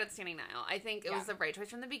never regretted standing Niall. I think it was the right choice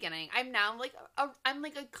from the beginning. I'm now like I'm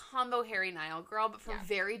like a combo Harry Niall girl, but for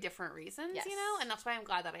very different reasons, you know. And that's why I'm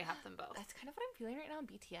glad that I have them both. That's kind of what I'm feeling right now in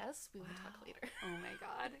BTS. We will talk later. Oh my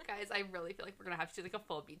god, guys! I really feel like we're gonna have to do like a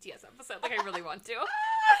full BTS episode. Like I really want to.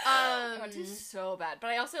 I want to so bad, but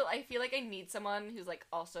I feel like I need someone who's like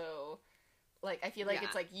also. Like, I feel like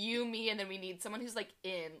it's, like, you, me, and then we need someone who's, like,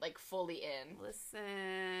 fully in.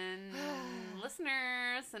 Listen,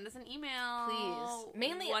 listeners, send us an email. Please.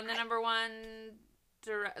 Mainly,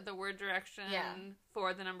 the word direction,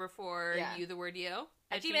 for the number 4, you, the word you.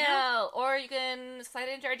 At Gmail. Or you can slide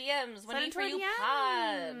into our DMs. 1D4U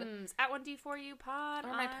pod. At 1D4U pod.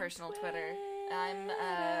 Or my personal Twitter. I'm,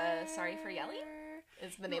 sorry for yelling.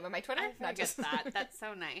 Is the name of my Twitter? Not just that. That's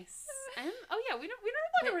so nice. We don't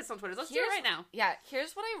plug our personal Twitters. Let's do it right now. Yeah,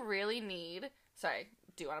 here's what I really need. Sorry,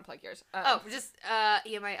 do you want to plug yours? Just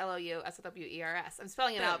EMILOUSWERS. I'm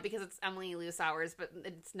spelling it out because it's Emily Lou Sowers, but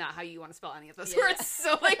it's not how you want to spell any of those words.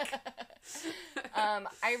 So like,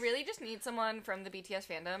 I really just need someone from the BTS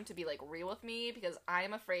fandom to be like real with me because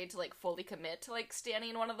I'm afraid to like fully commit to like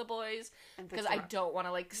standing one of the boys because I don't want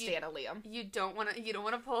to like stan a Liam. You don't want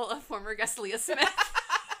to pull a former guest Leah Smith.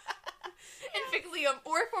 And pick Liam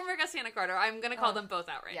or former guest Hannah Carter. I'm going to call them both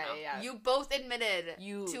out now. Yeah. You both admitted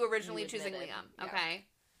to originally choosing Liam. Okay?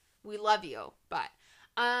 We love you. But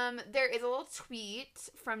there is a little tweet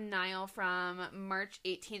from Niall from March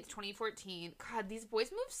 18th, 2014. God, these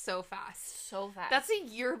boys move so fast. So fast. That's a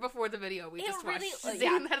year before the video we just watched.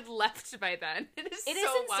 Zayn had left by then. It is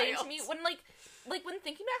insane wild. To me when when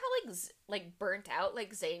thinking about how like burnt out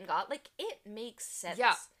like Zayn got, like it makes sense.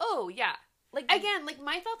 Yeah. Oh, yeah. Like, again, like,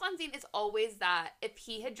 my thoughts on Zayn is always that if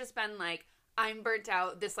he had just been like, I'm burnt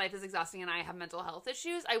out, this life is exhausting, and I have mental health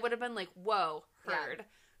issues, I would have been like, whoa, heard. Yeah.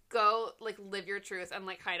 Go, like, live your truth and,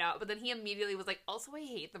 like, hide out. But then he immediately was like, also, I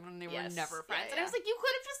hate them, and they were never friends. And I was like, you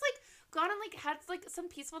could have just, like, gone and, like, had, like, some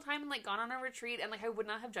peaceful time and, like, gone on a retreat, and, like, I would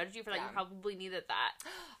not have judged you for that. You probably needed that.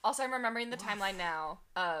 Also, I'm remembering the timeline now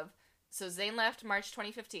of... So, Zayn left March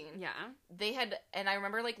 2015. Yeah. They had... And I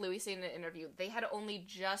remember, like, Louis saying in an interview, they had only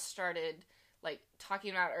just started... like,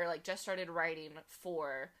 talking about, or, like, just started writing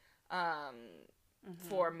for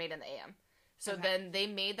Made in the AM. So then they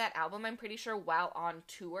made that album, I'm pretty sure, while on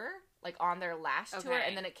tour, like on their last tour,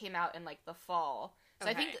 and then it came out in like the fall. So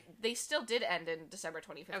I think they still did end in December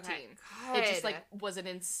 2015. Okay. It just like was an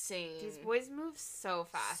insane. These boys move so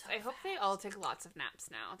fast. I hope they all take lots of naps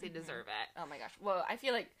now. They deserve it. Oh my gosh. Well, I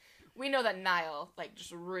feel like we know that Niall like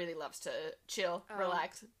just really loves to chill,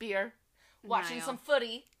 relax, beer, watching some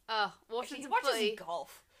footy. Watching He some watches footy.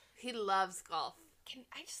 golf. He loves golf.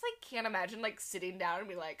 I just like can't imagine like sitting down and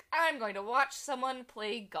be like, I'm going to watch someone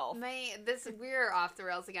play golf. We're off the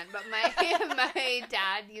rails again, but my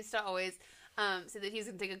dad used to always say that he was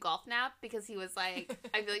going to take a golf nap because he was like,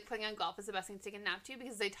 I feel like playing on golf is the best thing to take a nap to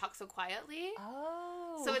because they talk so quietly.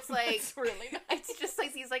 Oh. So it's like, that's really nice. It's just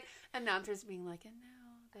like these like announcers being like, and now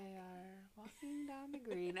they are walking down the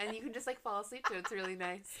green. And you can just like fall asleep to it. It's really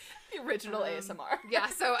nice. The original ASMR. Yeah,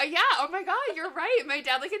 so oh my god, you're right. My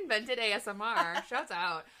dad like invented ASMR. Shouts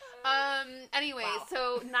out. Anyway,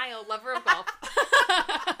 so Niall, lover of golf,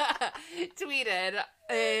 tweeted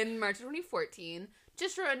in March 2014,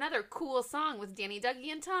 just wrote another cool song with Danny,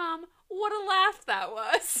 Dougie, and Tom. What a laugh that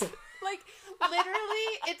was. Like,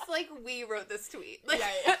 literally, it's like we wrote this tweet. Like,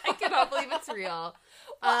 I cannot believe it's real.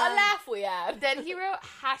 What a laugh we had. Then he wrote,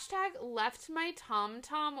 #left my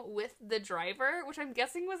TomTom with the driver, which I'm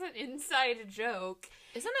guessing was an inside joke.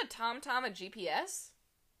 Isn't a TomTom a GPS?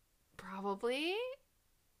 Probably.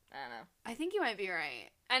 I don't know. I think you might be right.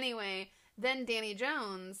 Anyway, then Danny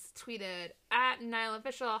Jones tweeted,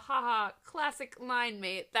 @NiallOfficial, haha, classic line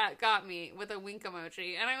mate, that got me, with a wink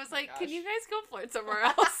emoji. And I was like, can you guys go flirt somewhere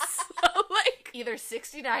else? Like, either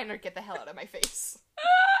 69 or get the hell out of my face.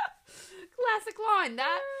 Classic line.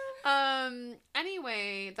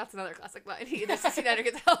 Anyway, that's another classic line. Either 69 or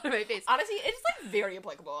get the hell out of my face. Honestly, it's like very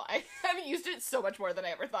applicable. I haven't used it so much more than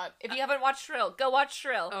I ever thought. If you haven't watched Shrill, go watch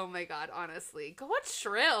Shrill. Oh my god, honestly. Go watch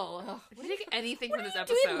Shrill. Did you take anything from this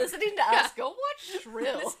episode? What are you doing listening to us? Go watch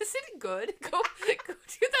Shrill. This isn't good. Go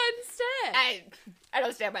do that instead. I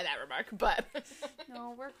don't stand by that remark, but...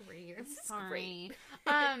 No, we're great. I'm sorry.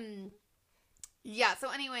 Great. Yeah, so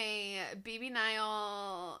anyway, Baby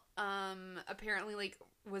Niall, apparently, like,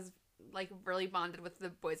 was, like, really bonded with the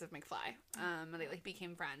boys of McFly. And they, like,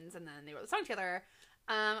 became friends, and then they wrote the song together.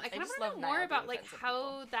 I kind of want to know more about, like,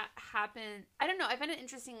 how that happened. I don't know, I find it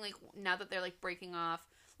interesting, like, now that they're, like, breaking off.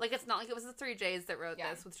 Like, it's not like it was the 3 J's that wrote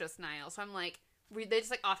this with just Niall. So I'm, like, they just,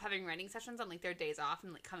 like, off having writing sessions on, like, their days off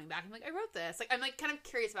and, like, coming back. I'm like, I wrote this. Like, I'm, like, kind of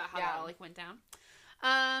curious about how that all, like, went down.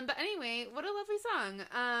 But anyway, what a lovely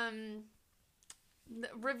song. The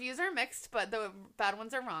reviews are mixed, but the bad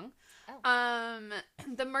ones are wrong.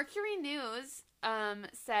 The Mercury News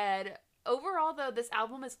said, overall, though, this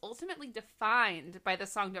album is ultimately defined by the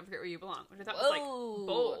song Don't Forget Where You Belong, which I thought was, like,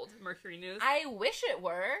 bold. Mercury News. I wish it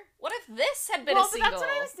were. What if this had been a single? But that's what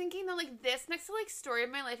I was thinking, though, like, this next to, like, Story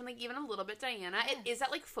of My Life and, like, even a little bit Diana, it is that,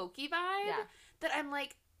 like, folky vibe that I'm,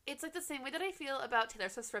 like, it's, like, the same way that I feel about Taylor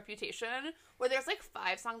Swift's Reputation, where there's, like,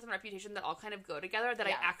 5 songs on Reputation that all kind of go together that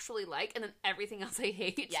I actually like, and then everything else I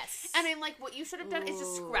hate. Yes. And I'm like, what you should have done is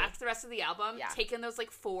just scratch the rest of the album, taken those, like,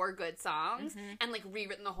 4 good songs, and, like,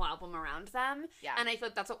 rewritten the whole album around them. Yeah. And I feel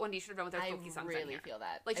like that's what Wendy should have done with their folky songs. I really feel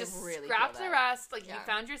that. Like, just scrap the rest, like, you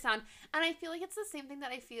found your sound. And I feel like it's the same thing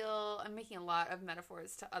that I feel, I'm making a lot of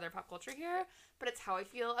metaphors to other pop culture here, but it's how I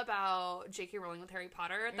feel about J.K. Rowling with Harry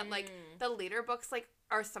Potter, that, like, the later books, like,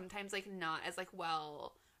 are sometimes, like, not as, like,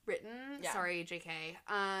 well written. Sorry, JK.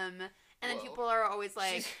 And then people are always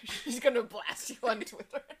like... She's gonna blast you on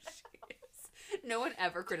Twitter. No one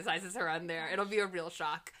ever criticizes her on there. It'll be a real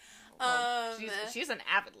shock. She's an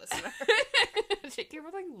avid listener. JK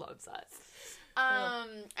Rowling loves us.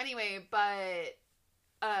 Anyway, but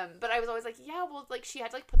I was always like, yeah, well, like, she had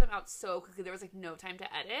to, like, put them out so quickly. There was, like, no time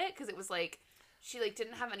to edit, because it was, like... She, like,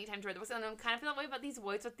 didn't have any time to write the books, and I'm kind of feeling that way about these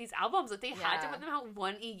boys with these albums. Like, they had to put them out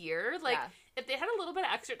 1 a year. Like, if they had a little bit of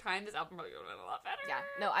extra time, this album probably would have been a lot better. Yeah,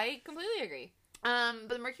 no, I completely agree. But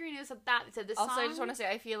the Mercury News said that. It said this also, song... I just want to say,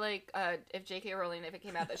 I feel like if J.K. Rowling, if it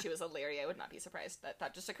came out that she was a Larry, I would not be surprised.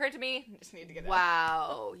 That just occurred to me. I just need to get it out.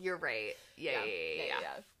 Wow, you're right. Yeah.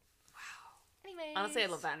 Wow. Anyways. Honestly, I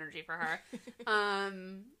love that energy for her.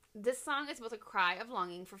 This song is both a cry of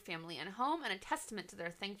longing for family and home and a testament to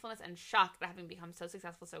their thankfulness and shock at having become so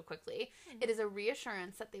successful so quickly. It is a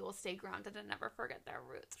reassurance that they will stay grounded and never forget their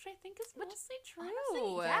roots, which I think is mostly true.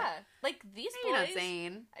 Honestly, yeah. Like, these boys... You're not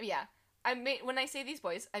saying. Yeah. When I say these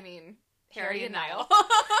boys, I mean Harry and Niall.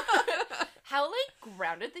 How, like,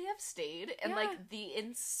 grounded they have stayed and, like, the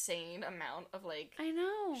insane amount of, like... I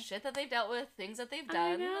know. Shit that they've dealt with, things that they've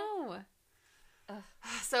done. I know.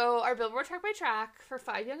 So, our Billboard track by track for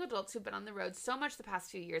 5 young adults who've been on the road so much the past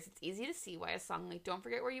few years, it's easy to see why a song like Don't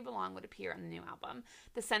Forget Where You Belong would appear on the new album.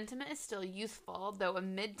 The sentiment is still youthful, though a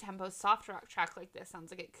mid-tempo soft rock track like this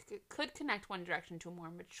sounds like it could connect One Direction to a more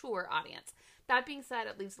mature audience. That being said,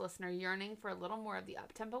 it leaves the listener yearning for a little more of the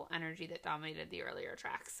up-tempo energy that dominated the earlier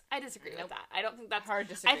tracks. I disagree with that. I don't think that's... Hard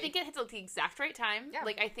disagree. I think it hits like the exact right time. Yeah.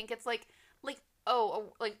 Like, I think it's like,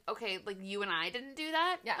 okay, like you and I didn't do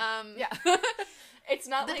that. Yeah. It's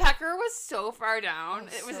not the like... pecker was so far down.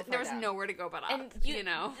 There was down. nowhere to go but up. And you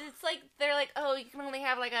know? It's like, they're like, oh, you can only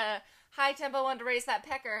have like a high tempo one to raise that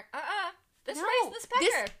pecker. This No, raised this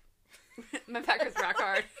pecker. My pecker's rock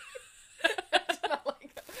hard. It's not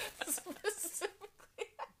like that. Specifically.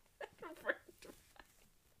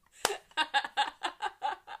 As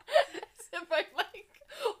if I like,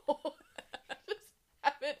 just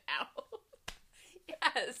have it out.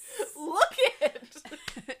 Yes. Look it.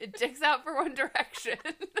 It dicks out for One Direction.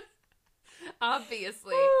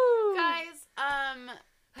 Obviously. Woo. Guys,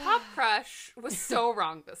 Pop Crush was so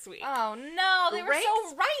wrong this week. Oh no, they were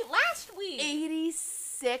so right last week.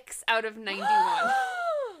 86 out of 91.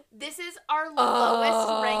 This is our lowest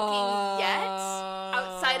ranking yet,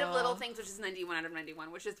 outside of Little Things, which is 91 out of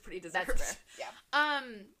 91, which is pretty deserved. That's fair. Yeah.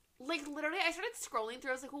 Like, literally, I started scrolling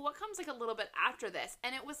through, I was like, well, what comes, like, a little bit after this?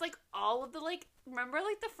 And it was, like, all of the, like, remember,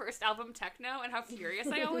 like, the first album, Techno, and how furious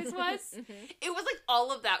I always was? It was, like,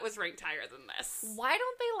 all of that was ranked higher than this. Why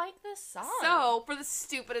don't they like this song? So, for the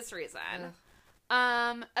stupidest reason.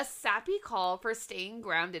 A sappy call for staying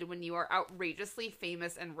grounded when you are outrageously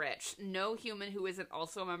famous and rich. No human who isn't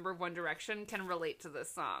also a member of One Direction can relate to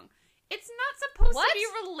this song. It's not supposed to be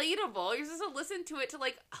relatable. You're supposed to listen to it to,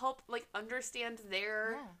 like, help, like, understand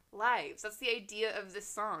their lives. That's the idea of this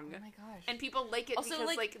song. Oh my gosh. And people like it also,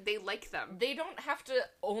 because, like, they like them. They don't have to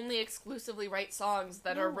only exclusively write songs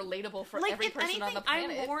that are relatable for like, every if person anything, on the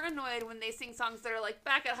planet. I'm more annoyed when they sing songs that are, like,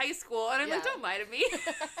 back at high school, and I'm like, don't lie to me.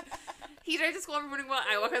 He drives to school every morning while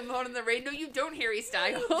I walk alone in the rain. No, you don't, Harry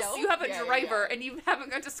Styles. You have a driver, and you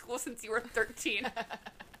haven't gone to school since you were 13.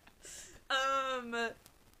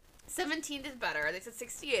 17 is better. They said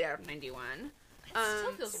 68 out of 91.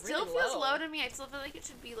 It still feels low to me. I still feel like it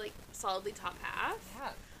should be, like, solidly top half.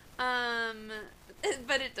 Yeah.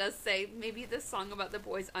 But it does say maybe this song about the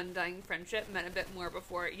boys' undying friendship meant a bit more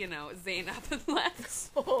before, you know, Zayn up and left.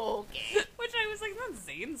 Okay. Which I was like, not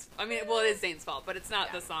Zayn's... I mean, well, it is Zayn's fault, but it's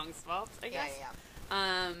not the song's fault, I guess. Yeah.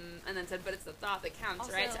 And then said, but it's the thought that counts,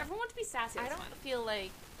 Also, right? So everyone wants to be sassy. I don't feel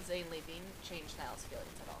like Zayn leaving changed Niall's feelings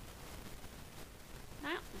at all.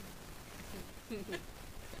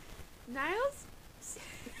 Niall's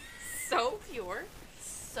so pure.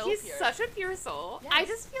 He's pure. such a pure soul. Yes. I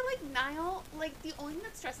just feel like Niall, like, the only thing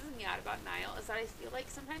that stresses me out about Niall is that I feel like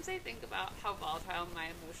sometimes I think about how volatile my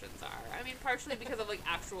emotions are. I mean, partially because of, like,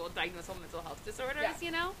 actual diagnosable mental health disorders,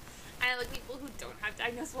 you know? And I like people who don't have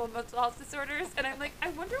diagnosable mental health disorders, and I'm like,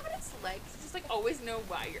 I wonder what it's like to just, like, always know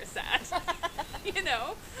why you're sad. You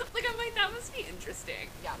know? Like, I'm like, that must be interesting.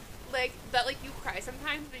 Yeah. Like, that, like, you cry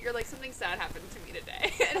sometimes, but you're like, something sad happened to me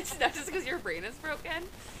today. And it's not just because your brain is broken.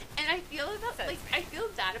 And I feel about, like, I feel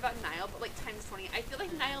that about Niall, but, like, times 20. I feel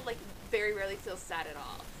like Niall, like, very rarely feels sad at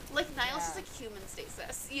all. Like, Niall's just, like, human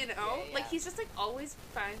stasis, you know? Like, he's just, like, always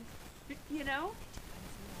fine, you know?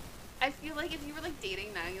 I feel like if you were, like,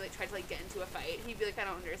 dating Niall, you, like, tried to, like, get into a fight, he'd be like, I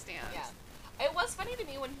don't understand. Yeah. It was funny to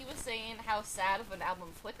me when he was saying how sad of an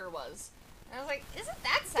album Flicker was. And I was like, isn't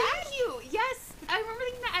that sad? Thank you! Yes! I remember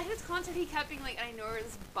thinking that at his concert he kept being like, I know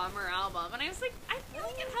it's this bummer album. And I was like, I feel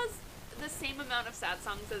like it has the same amount of sad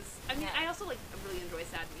songs as... I mean, I also, like, really enjoy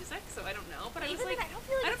sad music, so I don't know. But I was like, I don't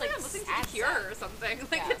feel like it's, like, I'm listening to The Cure or something.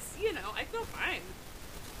 Like, it's, you know, I feel fine.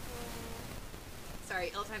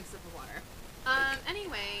 Sorry, ill-timed sip of water.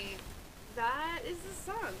 Anyway, that is the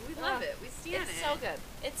song. We love it. We stand it. It's so good.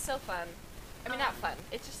 It's so fun. I mean, not fun.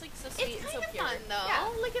 It's just, like, so sweet and so pure. It's kind of fun, though. Yeah.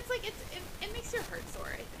 Like, it's like, it makes your heart sore,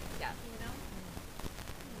 I think. Yeah. You know?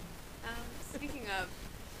 Speaking of...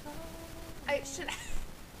 I should...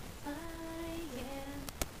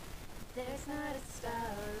 There's not a star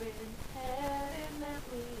in heaven that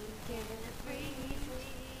we can't reach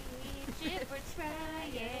if we're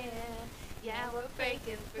trying. Yeah, we're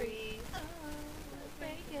breaking free. Oh, we're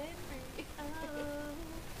breaking free. Oh.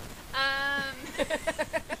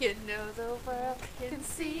 You know the world can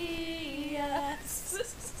see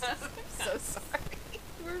us. I'm so sorry.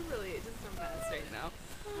 We're really just a mess right now.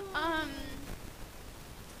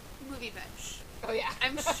 Movie pitch. Oh, yeah.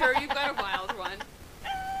 I'm sure you've got a wild one.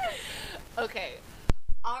 Okay.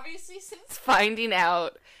 Obviously, since finding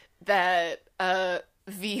out that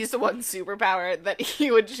V's one superpower that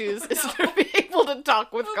he would choose is to be able to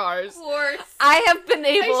talk with cars. Of course. I have been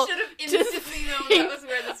able I should have instantly known that was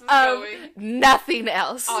where this was going. Nothing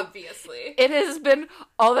else. Obviously. It has been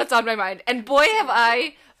all that's on my mind. And boy, have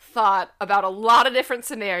I thought about a lot of different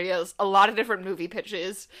scenarios, a lot of different movie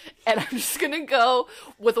pitches, and I'm just gonna go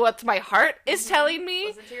with what my heart is telling me.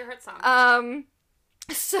 Listen to your heart song.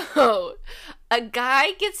 So, a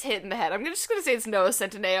guy gets hit in the head. I'm just gonna say it's Noah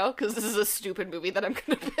Centineo, because this is a stupid movie that I'm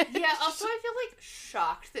gonna pick. Yeah, also I feel, like,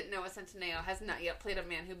 shocked that Noah Centineo has not yet played a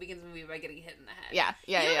man who begins a movie by getting hit in the head. Yeah.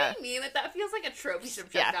 You know what I mean? Like, that feels like a trope he should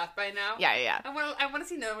have checked off by now. Yeah. I want to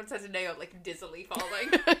see Noah Centineo, like, dizzily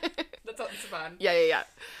falling. That's fun. Yeah.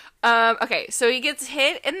 Okay, so he gets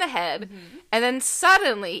hit in the head, and then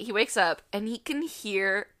suddenly he wakes up, and he can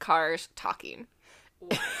hear cars talking.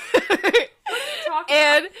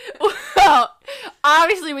 And, well,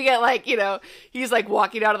 obviously we get, like, you know, he's, like,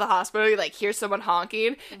 walking out of the hospital, he, like, hears someone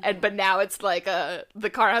honking, but now it's, like, the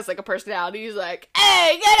car has, like, a personality, he's like,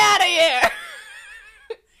 hey, get out of here!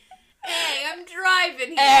 Hey, I'm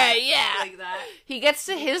driving here! Hey, yeah! Like that. He gets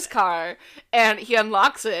to his car, and he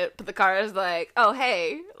unlocks it, but the car is like, oh,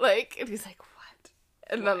 hey, like, and he's like, what?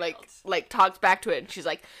 And then, like, talks back to it, and she's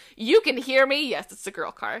like, you can hear me? Yes, it's a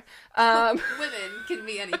girl car. Women can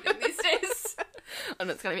be anything these days. And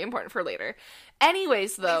it's gonna be important for later.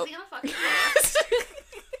 Anyways, though. Is he gonna fucking car?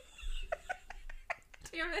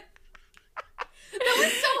 Damn it. That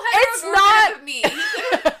was so heteronormative of me.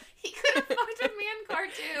 He could have fucked a man car,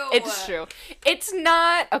 too. It's true. It's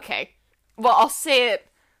not... Okay. Well, I'll say it.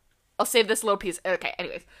 I'll save this little piece. Okay,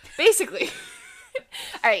 anyways. Basically...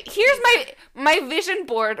 Alright, here's my vision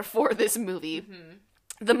board for this movie.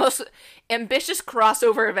 The most ambitious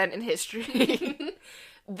crossover event in history.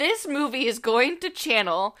 This movie is going to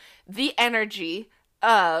channel the energy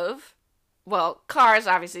of, well, cars,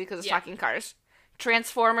 obviously, because it's talking cars.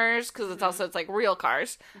 Transformers, because it's like real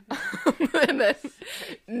cars. And then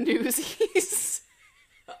Newsies.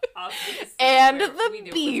 Obviously, and the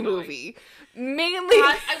B movie. Mainly...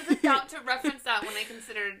 God, I was about to reference that when I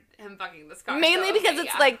considered him fucking this car. Mainly so, because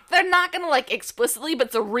it's like, they're not gonna, like, explicitly, but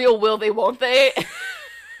it's a real will they, won't they? And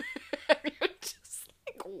you're just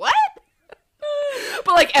like, what?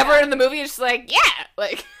 But, like, everyone in the movie is just like, yeah!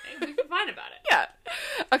 Like... We can find about it. Yeah.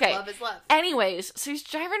 Okay. Love is love. Anyways, so he's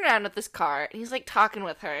driving around with this car, and he's, like, talking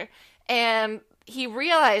with her, and he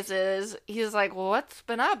realizes, he's like, well, what's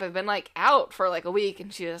been up? I've been, like, out for, like, a week,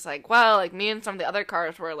 and she was like, well, like, me and some of the other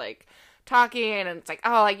cars were, like, talking, and it's like,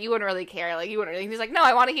 oh, like, you wouldn't really care, like, you wouldn't really, and he's like, no,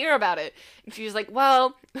 I want to hear about it, and she's like,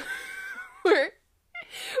 well,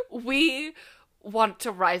 we want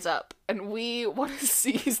to rise up, and we want to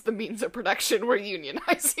seize the means of production, we're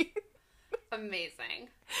unionizing. Amazing.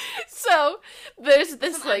 So, there's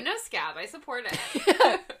this, Listen, like... I'm no scab, I support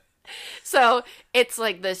it. So, it's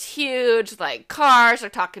like this huge, like, cars are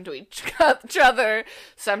talking to each other.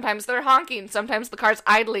 Sometimes they're honking. Sometimes the car's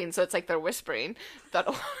idling, so it's like they're whispering.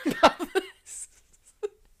 About this.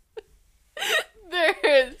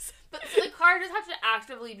 There's... But so the car does have to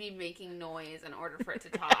actively be making noise in order for it to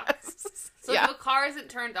talk. Yes. So Yeah. if a car isn't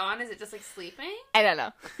turned on, is it just, like, sleeping? I don't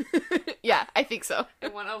know. Yeah, I think so. I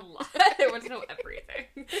want a lot. I want to know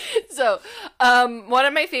everything. So, one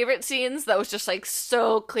of my favorite scenes that was just, like,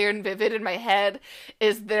 so clear and vivid in my head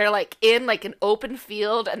is they're, like, in, like, an open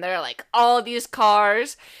field, and there are, like, all these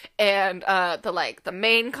cars, and, the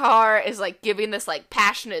main car is, like, giving this, like,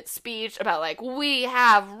 passionate speech about, like, we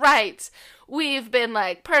have rights. We've been,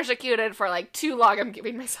 like, persecuted for, like, too long. I'm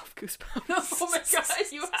giving myself goosebumps. Oh my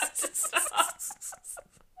god, you have to stop.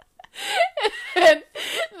 And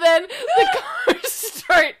then the cars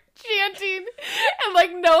start chanting, and,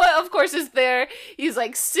 like, Noah, of course, is there. He's,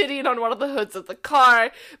 like, sitting on one of the hoods of the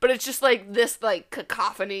car, but it's just, like, this, like,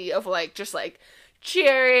 cacophony of, like, just, like,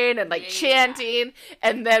 cheering and, like, chanting,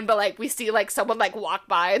 and then, but, like, we see, like, someone, like, walk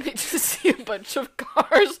by, and they just see a bunch of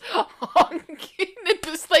cars honking, and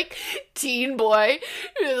this, like, teen boy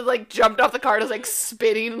who, like, jumped off the car and is, like,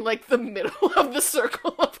 spinning in, like, the middle of the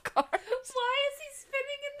circle of cars. Why is he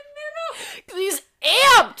spinning in the middle? Because he's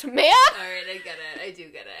amped, man! Alright, I get it. I do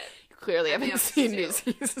get it. You clearly haven't amped seen too.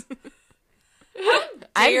 Newsies.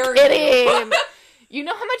 I'm I'm kidding! You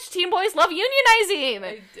know how much teen boys love unionizing!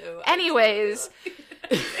 I do. Anyways,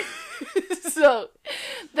 so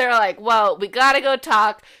they're like, well, we gotta go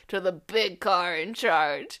talk to the big car in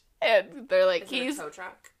charge. And they're like, Is it a tow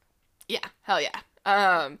truck? Yeah, hell yeah.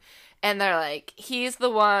 And they're like, he's the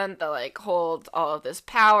one that, like, holds all of this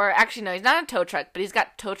power. Actually, no, he's not a tow truck, but he's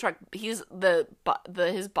got tow truck. He's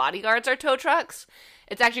his bodyguards are tow trucks.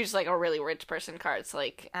 It's actually just, like, a really rich person car. It's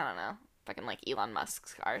like, I don't know, fucking like Elon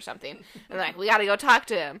Musk's car or something. And they're like, we gotta go talk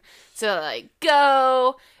to him. So like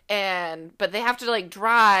go, but they have to like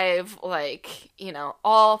drive like, you know,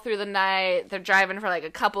 all through the night. They're driving for like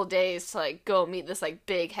a couple days to like go meet this like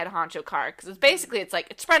big head honcho car, because it's like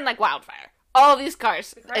it's spreading like wildfire. All these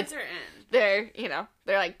cars. The cars are in. They're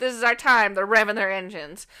like, this is our time. They're revving their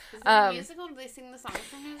engines. Is it a musical? Do they sing the songs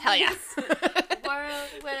from musicals? Hell yeah. World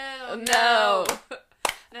will No.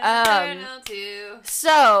 Too.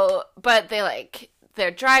 So, but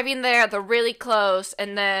they're driving there, they're really close,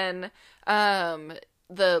 and then, the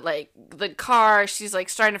car, she's, like,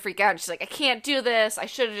 starting to freak out, and she's like, I can't do this, I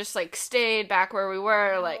should have just, like, stayed back where we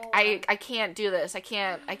were, like, I can't do this, I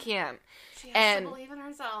can't. She has to believe in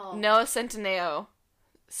herself. Noah Centineo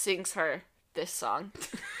sings her this song.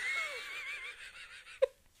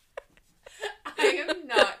 I am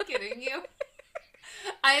not kidding you.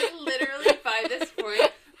 I literally, by this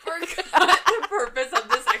point, forgot the purpose of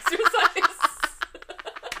this exercise.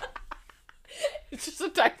 It's just a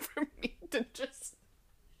time for me to just...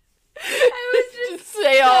 I was just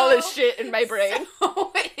say all this shit in my brain.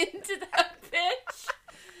 So into that pitch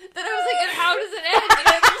that I was like, and how does it end? And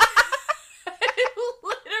I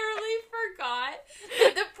literally forgot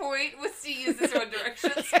that the point was to use this One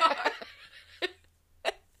Direction song.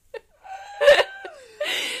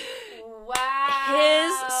 Wow.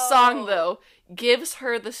 His song, though, gives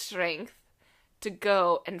her the strength to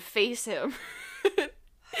go and face him.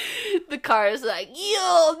 The car is like,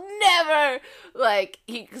 you'll never, like,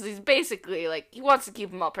 because he's basically, like, he wants to keep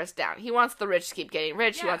them all pressed down. He wants the rich to keep getting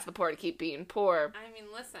rich. Yeah. He wants the poor to keep being poor. I mean,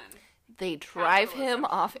 listen. They drive him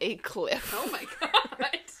off a cliff. Oh my god.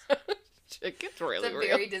 It gets really it's a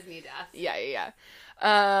real. very Disney death. Yeah.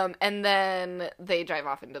 And then they drive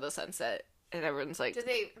off into the sunset. And everyone's like... Do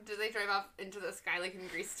they drive off into the sky like in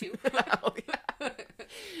Grease too? Oh, yeah.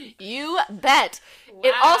 You bet. Wow.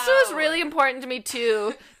 It also is really important to me,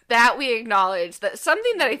 too, that we acknowledge that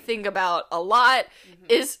something that I think about a lot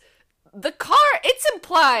is the car... It's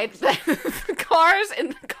implied that the cars in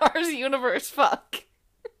the Cars universe fuck.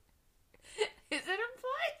 Is it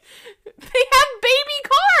implied? They have baby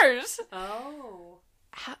cars! Oh.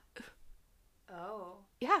 Oh.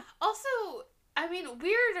 Yeah. Also... I mean,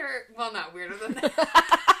 weirder... Well, not weirder than that.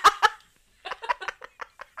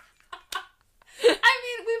 I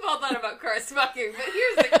mean, we've all thought about cars fucking, but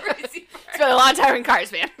here's the crazy part. Spent a lot of time in cars,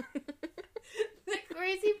 man. The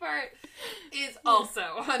crazy part is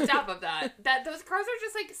also, on top of that those cars are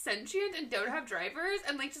just, like, sentient and don't have drivers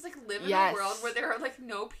and, like, just, like, live in a world where there are, like,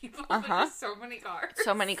 no people, but just so many cars.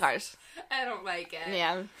 So many cars. I don't like it.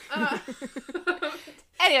 Yeah.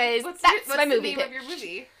 Anyways, what's my movie name of your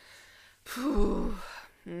movie? Well,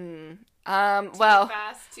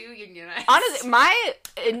 Fast to Unionize. Honestly, my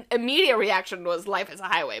immediate reaction was Life is a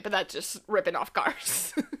Highway, but that's just ripping off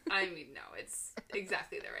cars. I mean, no, it's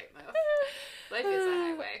exactly the right move. Life is a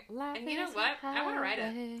highway. And you know what? I want to ride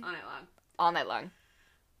it all night long. All night long.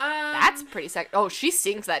 That's pretty sick. Oh, she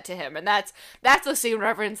sings that to him, and that's the same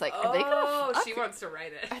reference. Like, are they gonna fuck? She wants to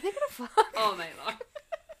ride it. Are they gonna fuck? All night long.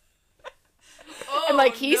 And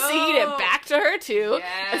like he's singing it back to her too,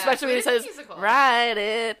 especially when he says "ride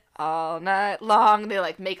it all night long." They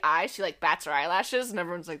like make eyes. She like bats her eyelashes, and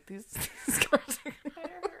everyone's like, "These girls are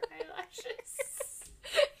her eyelashes."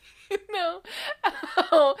 You know,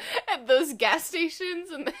 at those gas stations,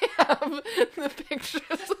 and they have the pictures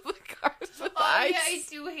of the cars with eyes. Yeah, I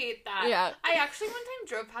do hate that. Yeah, I actually one time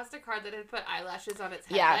drove past a car that had put eyelashes on its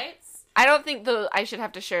headlights. I don't think I should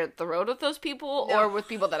have to share the road with those people or with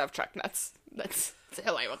people that have truck nuts. That's the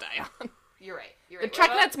hill I will die on. You're right. The truck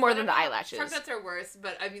nuts more than the eyelashes. Truck nuts are worse,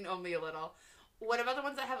 but I mean only a little. What about the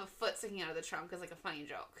ones that have a foot sticking out of the trunk as like a funny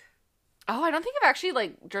joke? Oh, I don't think I've actually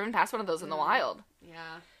like driven past one of those in the wild.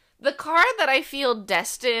 Yeah. The car that I feel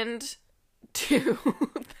destined to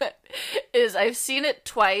is I've seen it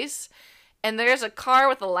twice, and there's a car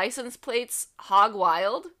with the license plates Hog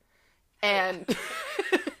Wild, and I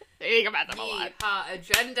think about them a lot.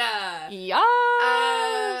 Agenda.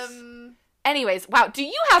 Yes. Anyways, wow, do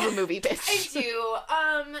you have a movie, bitch? I do.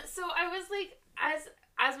 So I was like,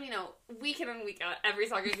 as we know, week in and week out, every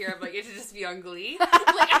song I hear, I'm like, it should just be on Glee. Like,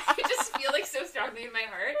 I just feel like so strongly in my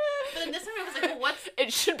heart. But then this time I was like, well, what's...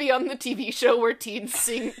 It should be on the TV show where teens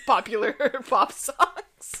sing popular pop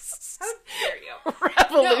songs. How dare you?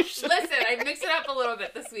 Revolution. No, listen, I mixed it up a little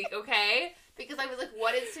bit this week, okay? Because I was like,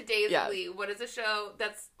 what is today's Glee? What is a show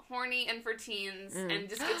that's horny and for teens and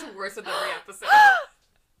just gets worse with every episode?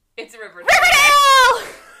 It's Riverdale.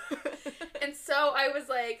 And so I was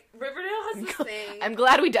like, Riverdale has this thing. I'm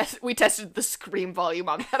glad we tested the scream volume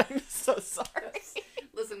on that. I'm so sorry.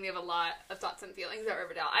 listen, we have a lot of thoughts and feelings about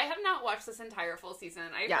Riverdale. I have not watched this entire full season.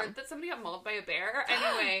 I heard that somebody got mauled by a bear.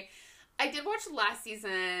 Anyway, I did watch last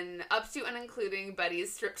season, up to and including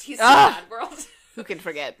Betty's striptease to Mad World. Who can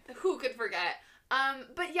forget? Who could forget?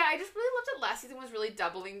 But yeah, I just really loved it. Last season was really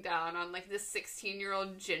doubling down on, like, this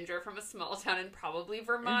 16-year-old ginger from a small town in probably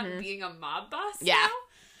Vermont being a mob boss. Yeah.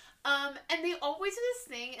 Now. And they always do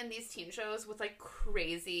this thing in these teen shows with, like,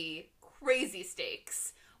 crazy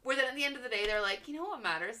stakes. Where then at the end of the day, they're like, you know what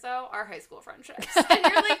matters, though? Our high school friendships. And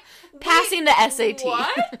you're like, passing the SAT.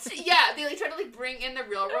 What? Yeah, they, like, try to, like, bring in the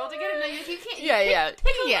real world again. And then you can't.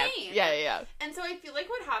 Pick a lane. Yeah. And so I feel like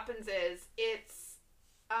what happens is it's,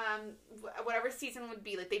 whatever season would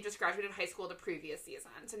be, like, they just graduated high school the previous season.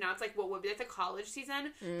 So now it's, like, what would be, like, the college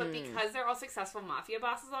season. But because they're all successful mafia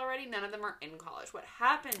bosses already, none of them are in college. What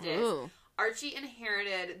happened is Archie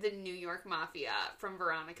inherited the New York mafia from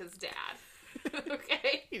Veronica's dad.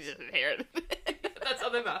 Okay? He just inherited it. That's how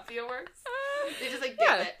the mafia works. They just, like,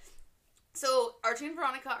 give it. So Archie and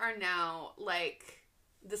Veronica are now, like,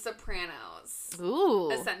 the Sopranos.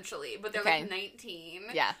 Ooh. Essentially. But they're, like, 19.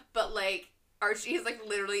 Yeah. But, like, Archie is, like,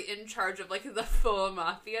 literally in charge of, like, the full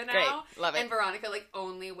mafia now. Great. Love it. And Veronica, like,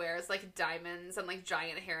 only wears, like, diamonds and, like,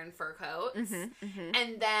 giant hair and fur coats.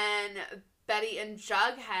 And then Betty and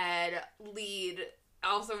Jughead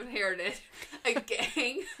also inherited a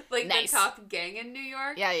gang. Like, the top gang in New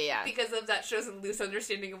York. Yeah. Because of that show's loose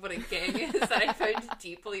understanding of what a gang is that I find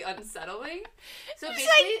deeply unsettling. So it's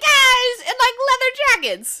basically, like guys in, like, leather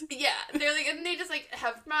jackets. Yeah. They're, like, and they just, like,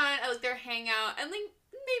 have fun. And, like, they're hang out. And, like,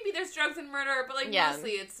 maybe there's drugs and murder, but, like,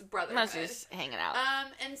 mostly it's brotherhood. Mostly just hanging out.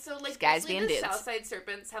 And so, like, guys basically being the dudes. Southside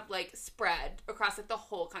Serpents have, like, spread across, like, the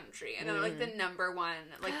whole country. And they're, like, the number one,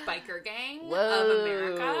 like, biker gang of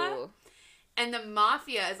America. And the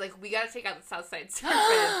mafia is like, we gotta take out the Southside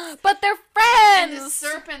Serpents. But they're friends! And the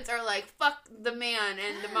Serpents are like, fuck the man,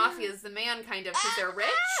 and the mafia is the man, kind of, because they're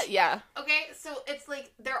rich. Yeah. Okay, so it's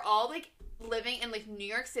like, they're all, like, living in, like, New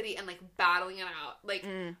York City and, like, battling it out. Like,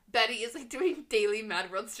 Betty is, like, doing daily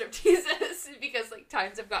Mad World stripteases because, like,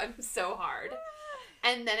 times have gotten so hard.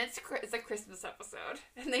 And then it's a Christmas episode,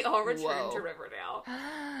 and they all return to Riverdale.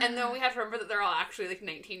 And then we have to remember that they're all actually, like,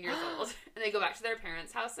 19 years old. And they go back to their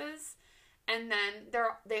parents' houses. And then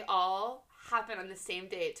they all happen on the same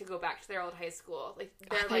day to go back to their old high school. Like,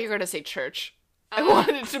 I thought like, you were going to say church. I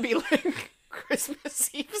wanted it to be like Christmas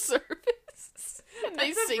Eve service. And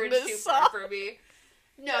they sing this song for me.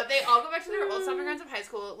 No, they all go back to their old stomping grounds of high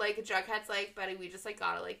school. Like, Jughead's like, Betty, we just, like,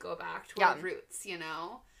 gotta, like, go back to our roots, you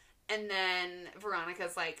know? And then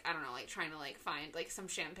Veronica's, like, I don't know, like, trying to, like, find, like, some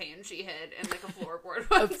champagne she hid in, like, a floorboard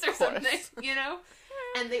once or something, you know?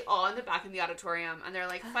 And they all end up back in the auditorium, and they're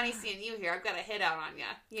like, funny seeing you here, I've got a hit out on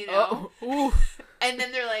you, you know? And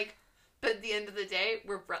then they're like, but at the end of the day,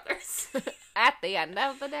 we're brothers. At the end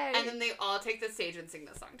of the day. And then they all take the stage and sing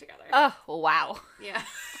the song together. Oh, wow. Yeah.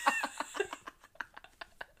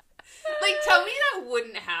 Like, tell me that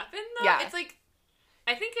wouldn't happen, though. Yeah. It's like,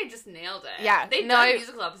 I think I just nailed it. Yeah. They've done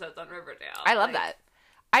musical episodes on Riverdale. I love that.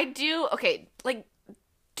 I do, okay, like,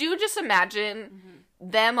 do just imagine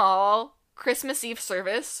them all Christmas Eve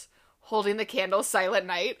service holding the candle Silent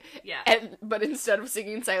Night. Yeah. But instead of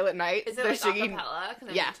singing Silent Night, is it they're like singing acapella?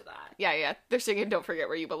 Because I'm into that. Yeah. They're singing Don't Forget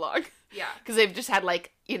Where You Belong. Yeah. Because they've just had,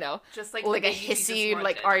 like, you know, just like a hissy,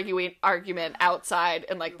 like, argument outside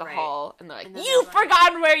in, like, the hall. And they're like, you've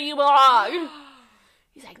forgotten where you belong!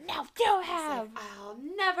 He's like, no, you have! Like, I'll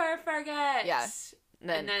never forget! Yeah.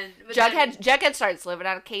 And then Jughead Jughead starts living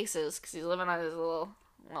out of cases because he's living on his little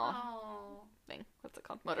thing. What's it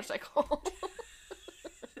called? Motorcycle.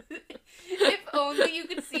 If only you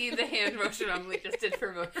could see the hand motion Emily just did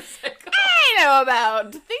for motorcycle. I know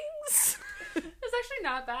about things. It's actually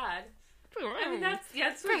not bad. I mean, that's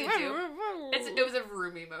what you do. It was a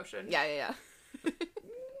roomy motion. Yeah.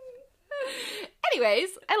 Anyways,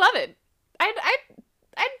 I love it.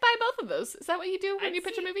 I'd buy both of those. Is that what you do when you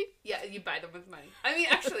pitch a movie? Yeah, you buy them with money. I mean,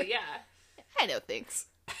 actually, yeah. I know things.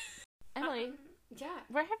 Emily, yeah.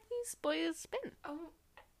 Where have these boys been? Oh,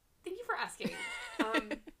 thank you for asking.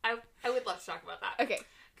 I would love to talk about that. Okay.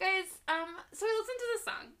 Guys, so I listened to this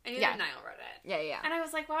song. I knew that Niall wrote it. Yeah. And I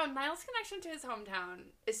was like, wow, Niall's connection to his hometown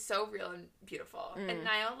is so real and beautiful. And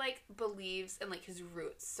Niall, like, believes in, like, his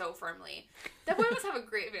roots so firmly. That boy must have a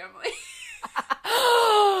great family.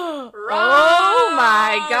 Oh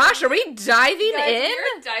my gosh, are we diving in?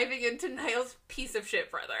 We're diving into Niall's piece of shit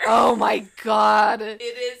brother. Oh my god. It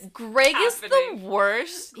is Greg happening. Is the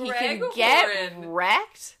worst. He can get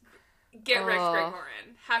wrecked. Get wrecked, Greg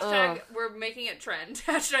Horan. Hashtag, we're making it trend.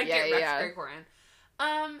 Hashtag get wrecked, Greg Horan.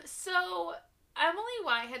 So, Emily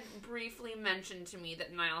Y had briefly mentioned to me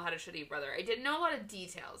that Niall had a shitty brother. I didn't know a lot of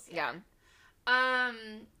details yet. Yeah.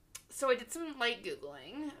 So I did some light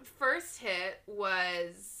Googling. First hit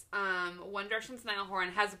was One Direction's Niall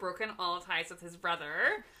Horan has broken all ties with his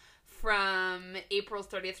brother from April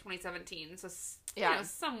 30th, 2017. So, you know,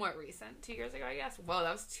 somewhat recent. 2 years ago, I guess. Whoa,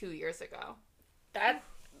 that was 2 years ago.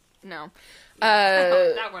 No.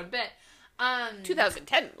 That one bit.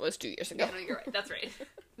 2010 was 2 years ago. Yeah, no, you're right. That's right.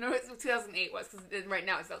 No, 2008 was, because right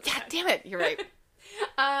now it's 2010. God damn it, you're right.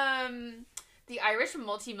 The Irish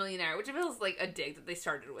multimillionaire, which feels like a dig that they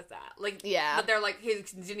started with that. Like, yeah. That they're like, he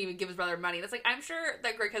didn't even give his brother money. And it's like, I'm sure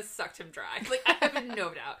that Greg has sucked him dry. Like, I have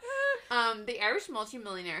no doubt. The Irish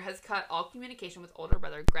multimillionaire has cut all communication with older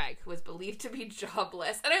brother Greg, who is believed to be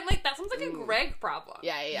jobless. And I'm like, that sounds like a Greg problem.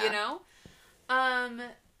 Yeah. You know?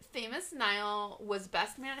 Famous Niall was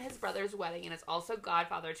best man at his brother's wedding and is also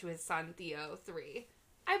godfather to his son Theo 3.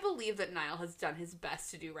 I believe that Niall has done his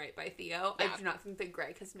best to do right by Theo. Yeah. I do not think that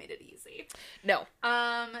Greg has made it easy. No.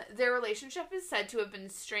 Their relationship is said to have been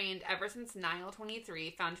strained ever since Niall,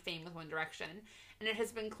 23, found fame with One Direction, and it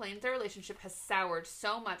has been claimed their relationship has soured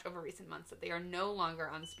so much over recent months that they are no longer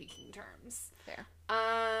on speaking terms. Fair.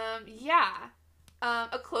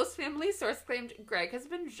 A close family source claimed Greg has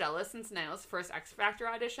been jealous since Niall's first X Factor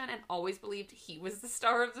audition and always believed he was the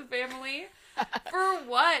star of the family. For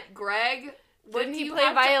what, Greg? Didn't he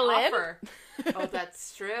play violin? Oh,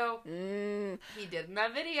 that's true. He did in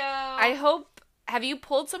that video. I hope. Have you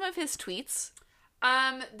pulled some of his tweets?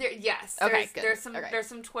 Yes. Okay, good. There's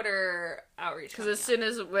some Twitter outreach. Because as soon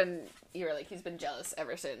as when you were like, he's been jealous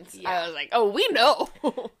ever since. Yeah. I was like, oh, we know.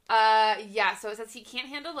 Yeah. So it says he can't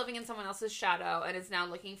handle living in someone else's shadow and is now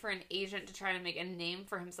looking for an agent to try to make a name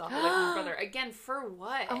for himself like his brother. Again, for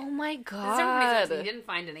what? Oh my god. He didn't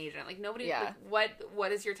find an agent. Like nobody. Yeah. Like,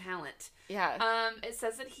 what is your talent? Yeah. It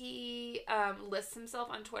says that he lists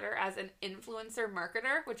himself on Twitter as an influencer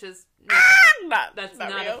marketer, which is that's not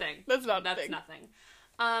real. a thing. That's nothing.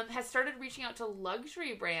 Has started reaching out to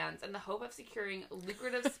luxury brands in the hope of securing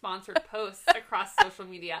lucrative sponsored posts across social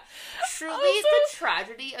media. Truly, the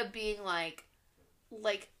tragedy of being like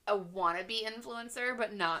a wannabe influencer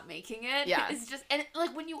but not making it. Yeah. Is just, and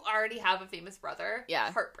like when you already have a famous brother.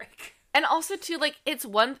 Yeah. Heartbreak. And also too, like, it's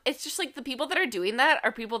just like the people that are doing that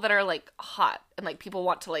are people that are like hot and like people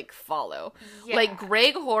want to like follow. Yeah. Like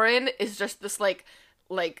Greg Horan is just this like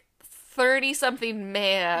 30-something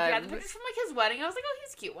man. Yeah, the pictures from like his wedding, I was like, oh,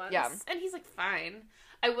 he's cute once. Yeah. And he's like fine.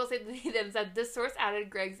 I will say that he then said this source added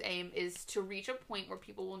Greg's aim is to reach a point where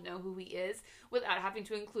people will know who he is without having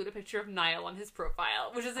to include a picture of Niall on his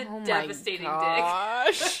profile, which is a devastating dig.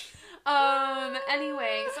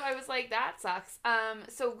 Anyway, so I was like, that sucks.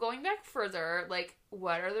 So going back further, like,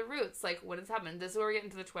 what are the roots? Like, what has happened? This is where we get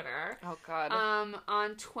into the Twitter. Oh god.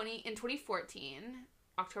 In 2014,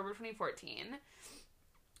 October 2014.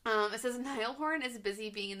 It says Niall Horan is busy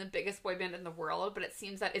being in the biggest boy band in the world, but it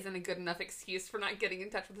seems that isn't a good enough excuse for not getting in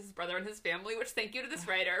touch with his brother and his family, which thank you to this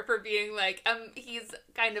writer for being like, he's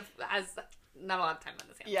kind of has not a lot of time on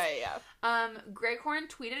his hands. Yeah. Greg Horan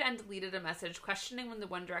tweeted and deleted a message questioning when the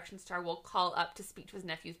One Direction star will call up to speak to his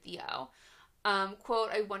nephew Theo. Quote,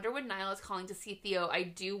 I wonder when Niall is calling to see Theo. I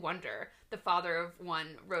do wonder, the father of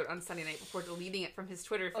one wrote on Sunday night before deleting it from his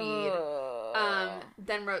Twitter feed.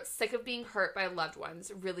 Then wrote, sick of being hurt by loved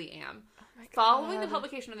ones. Really am. Oh Following the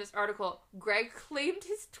publication of this article, Greg claimed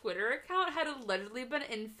his Twitter account had allegedly been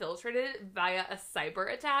infiltrated via a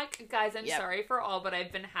cyber attack. Guys, I'm sorry for all, but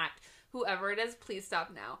I've been hacked. Whoever it is, please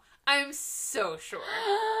stop now. I'm so sure.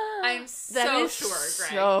 I'm so sure,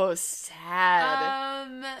 Greg. So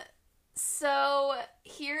sad. So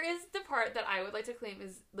here is the part that I would like to claim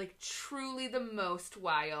is like truly the most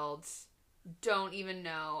wild. Don't even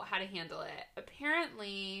know how to handle it.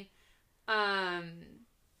 Apparently,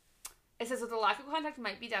 it says that the lack of contact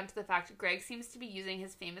might be down to the fact Greg seems to be using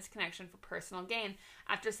his famous connection for personal gain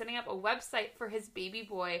after setting up a website for his baby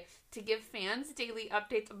boy to give fans daily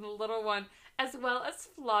updates on the little one, as well as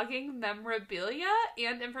flogging memorabilia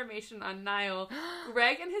and information on Niall.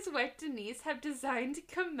 Greg and his wife Denise have designed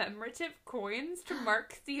commemorative coins to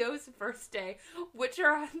mark Theo's birthday, which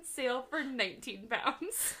are on sale for £19.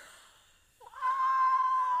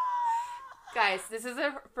 Guys, this is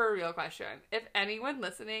a for real question. If anyone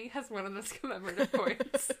listening has one of those commemorative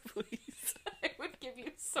coins, please, I would give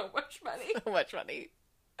you so much money. So much money.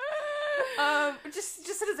 Just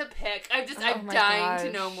as a pick. I'm dying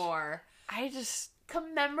to know more.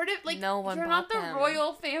 Commemorative, like, no one you're not the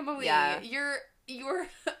royal family. Yeah. You're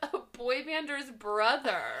a boy bander's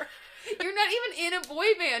brother. You're not even in a boy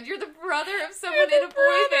band. You're the brother of someone in a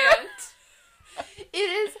boy band. It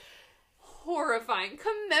is horrifying.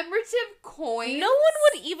 Commemorative coins. No one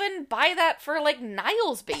would even buy that for, like,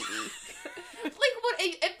 Niall's baby. Like, what,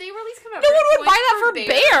 if they released commemorative No one would coins buy that for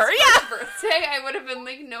Bear, yeah. birthday, I would have been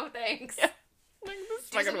like, no thanks. Yeah. Like, this is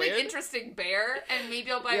There's fucking a weird. interesting bear, and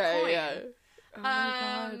maybe I'll buy a coin. Yeah. Oh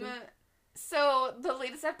my God. So the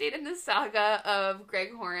latest update in the saga of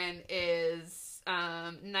Greg Horan is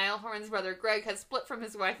Niall Horan's brother Greg has split from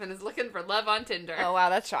his wife and is looking for love on Tinder. Oh, wow,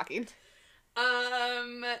 that's shocking.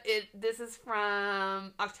 This is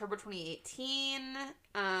from October 2018.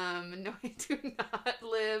 No, I do not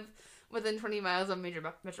live within 20 miles of a major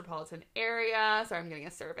metropolitan area. Sorry, I'm getting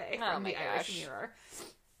a survey from the Irish Mirror.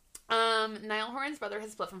 Niall Horan's brother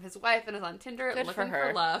has split from his wife and is on Tinder Good looking for her.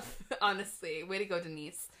 for love. Honestly, way to go,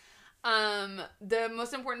 Denise. The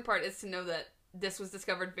most important part is to know that this was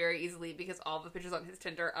discovered very easily because all the pictures on his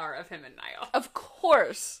Tinder are of him and Niall. Of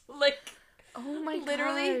course. Like, Oh my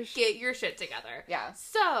literally, gosh. get your shit together. Yeah.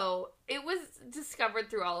 So, it was discovered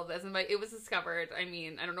through all of this, and by it was discovered, I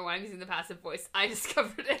mean, I don't know why I'm using the passive voice, I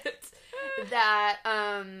discovered it, that,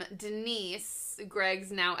 Denise,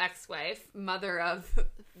 Greg's now ex-wife, mother of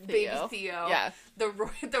baby Theo, Yeah. the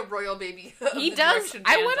royal baby of He the does. Direction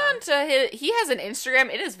I went fandom. on to his. He has an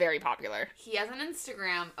Instagram. It is very popular. He has an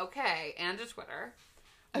Instagram, okay, and a Twitter,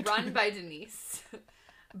 run by Denise.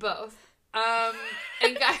 Both.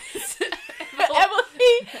 And guys,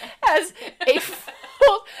 Emily has a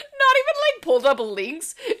full, not even like pulled up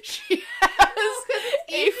links. She has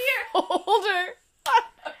a easier. folder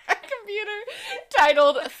on her computer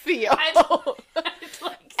titled Theo. I'd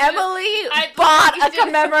like to- Emily I'd bought like a to-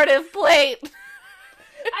 commemorative plate.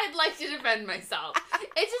 I'd like to defend myself.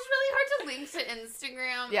 It's just really hard to link to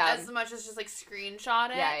Instagram Yeah. as much as just like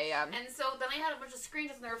screenshot it. Yeah. And so then I had a bunch of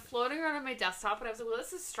screenshots and they were floating around on my desktop and I was like, well,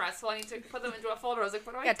 this is stressful. I need to put them into a folder. I was like,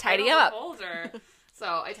 what do I Yeah, tidy title up. the folder?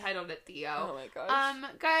 So I titled it Theo. Oh my gosh.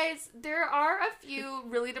 Guys, there are a few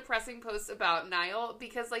really depressing posts about Niall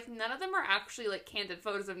because like none of them are actually like candid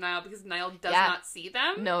photos of Niall because Niall does Yeah. not see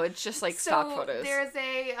them. No, it's just like So stock photos. there's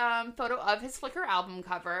a photo of his Flickr album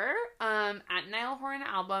cover. At Niall Horan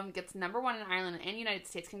album gets #1 in Ireland and United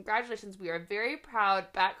States. Congratulations, we are very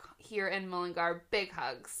proud. Back here in Mullingar, big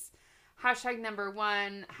hugs.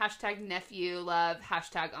 #1. #nephew love.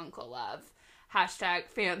 #uncle love.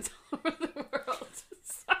 #fans all over the world.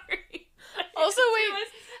 Sorry. Also, wait.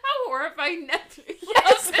 How horrifying nephew.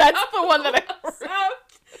 Yes, love that's and the one that I uncle love sound.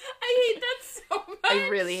 I hate that so much. I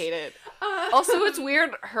really hate it. Also, it's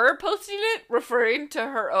weird her posting it referring to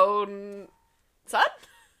her own son.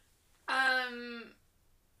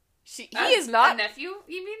 He is not. a nephew.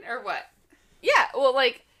 You mean or what? Yeah, well,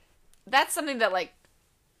 like that's something that like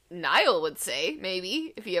Niall would say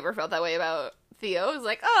maybe if he ever felt that way about Theo. Is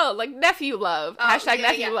like, oh, like nephew love. Oh,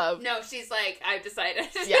 #nephew love. No, she's like, I've decided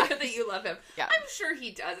Yeah. that you love him. Yeah. I'm sure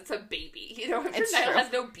he does. It's a baby. You know, I'm sure It's Niall true.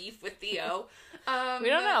 has no beef with Theo. We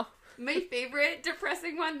don't know. My favorite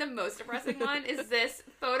depressing one, the most depressing one, is this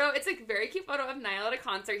photo. It's like a very cute photo of Niall at a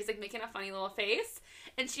concert. He's like making a funny little face.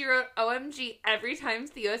 And she wrote, OMG, every time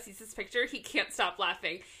Theo sees this picture, he can't stop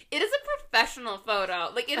laughing. It is a professional photo.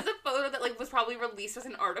 Like, it is a photo that, like, was probably released as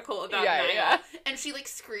an article about Yeah, Niall. yeah. And she, like,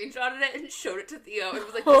 screenshotted it and showed it to Theo and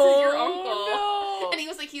was like, this is your uncle. No. And he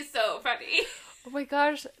was like, he's so funny. Oh my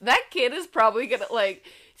gosh, that kid is probably gonna like.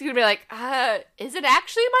 He's gonna be like, is it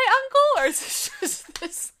actually my uncle or is it just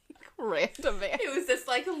this random man? It was this,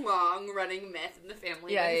 like, long-running myth in the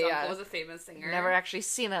family Yeah, that his yeah. uncle was a famous singer. Never actually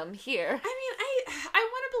seen him here. I mean, I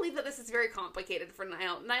want to believe that this is very complicated for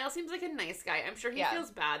Niall. Niall seems like a nice guy. I'm sure he Yeah. feels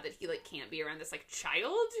bad that he, like, can't be around this, like,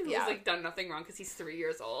 child who's, Yeah. like, done nothing wrong because he's 3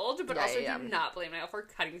 years old. But Yeah, also yeah. do not blame Niall for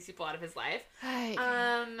cutting these people out of his life. Hi.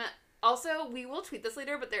 Also, we will tweet this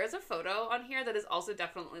later, but there is a photo on here that is also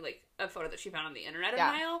definitely, like, a photo that she found on the internet of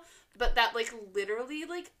Yeah. Niall. But that, like, literally,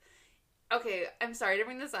 like... Okay, I'm sorry to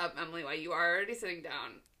bring this up, Emily, while you are already sitting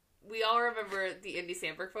down. We all remember the Andy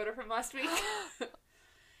Samberg photo from last week.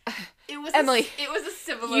 It was Emily, it was a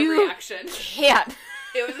similar you reaction. Can't.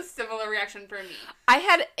 It was a similar reaction for me. I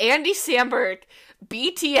had Andy Samberg,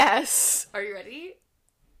 BTS. Are you ready?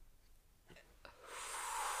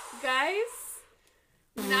 Guys,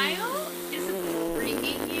 Niall is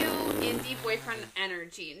bringing you indie boyfriend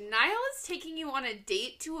energy. Niall is taking you on a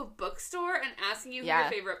date to a bookstore and asking you who Yeah.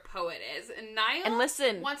 your favorite poet is. And Niall And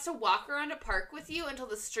listen- wants to walk around a park with you until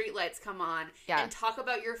the street lights come on Yeah. and talk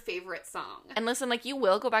about your favorite song. And listen, like, you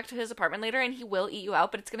will go back to his apartment later and he will eat you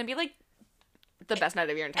out, but it's gonna be, like, the best night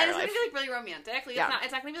of your entire And it's life. gonna be, like, really romantic. Like, Yeah.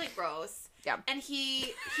 it's not gonna be, like, gross. Yeah. And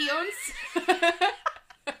he owns...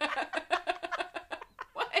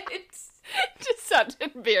 What? It just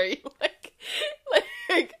sounded very,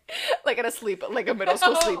 like at a sleep, like a middle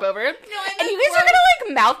school sleepover. No, I And meant you guys are gross. gonna,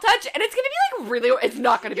 like, mouth touch, and it's gonna be, really? It's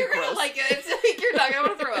not gonna be You're gross. gonna like it. It's like you're not gonna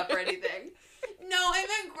want to throw up or anything. No, I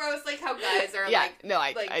meant gross, like how guys are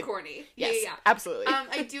like corny. Yes, Yeah. absolutely.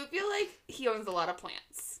 I do feel like he owns a lot of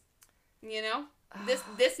plants. You know, this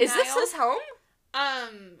is Niall, this his home?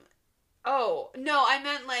 Oh no, I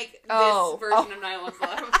meant like this version of Niall owns a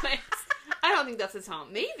lot of plants. I don't think that's his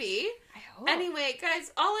home. Maybe. I hope. Anyway,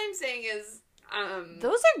 guys, all I'm saying is,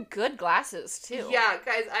 those are good glasses too. yeah,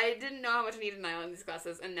 guys, I didn't know how much I needed Niall in these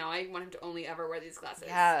glasses, and now I want him to only ever wear these glasses.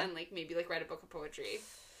 Yeah. And like maybe like write a book of poetry.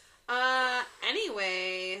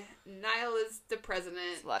 Anyway, Niall is the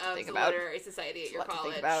president of the Literary Society at your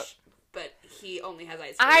college, but he only has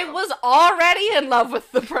eyes for I you. was already in love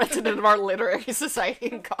with the president of our Literary Society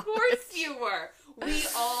in college. Of course you were. We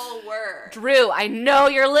all were. Drew, I know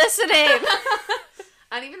you're listening.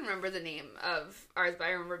 I don't even remember the name of ours, but I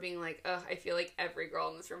remember being like, ugh, I feel like every girl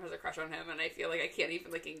in this room has a crush on him, and I feel like I can't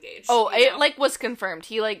even, like, engage. Oh, it, like, was confirmed.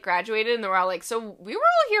 He, like, graduated, and they were all like, so we were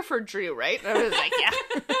all here for Drew, right? And I was like, yeah.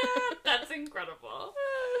 That's incredible.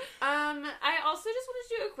 I also just wanted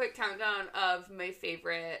to do a quick countdown of my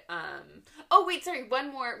favorite, oh, wait, sorry,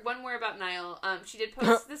 one more about Niall. She did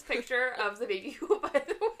post this picture of the baby who, by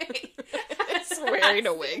the way, is wearing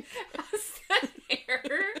a wig. Has the hair.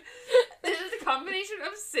 This is a combination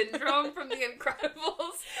of Syndrome from The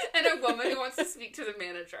Incredibles and a woman who wants to speak to the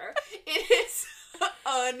manager. It is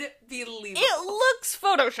unbelievable. It looks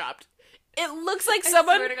photoshopped. It looks like I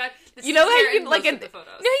someone. swear to God, You know how you can can like you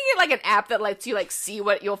get like an app that lets you like see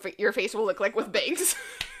what your face will look like with bangs.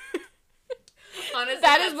 Honestly,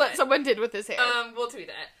 that is what someone did with his hair. We'll tweet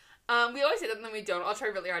it. We always say that and then we don't. I'll try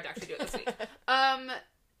really hard to actually do it this week.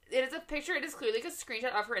 It is a picture. It is clearly like a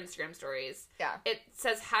screenshot of her Instagram stories. Yeah. It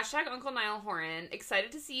says hashtag Uncle Niall Horan.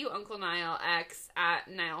 Excited to see you, Uncle Niall X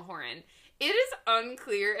at Niall Horan. It is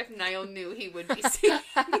unclear if Niall knew he would be seeing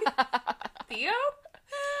Theo.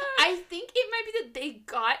 I think it might be that they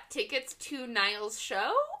got tickets to Niall's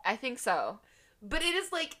show. I think so. But it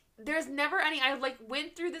is like, there's never any, I like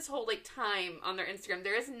went through this whole like time on their Instagram.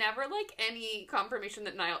 There is never like any confirmation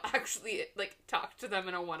that Niall actually like talked to them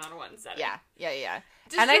in a one-on-one setting. Yeah.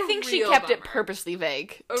 Just and I think she kept bummer. it purposely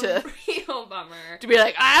vague. A real bummer. To be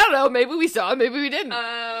like, I don't know, maybe we saw him, maybe we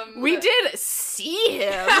didn't. We did see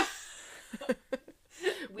him.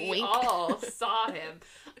 We Wink. all saw him.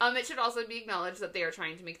 It should also be acknowledged that they are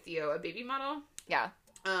trying to make Theo a baby model. Yeah.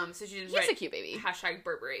 So she did He's write a cute baby. hashtag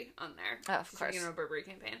Burberry on there. Oh, of course. You know, Burberry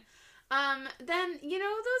campaign. Then, you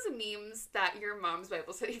know those memes that your mom's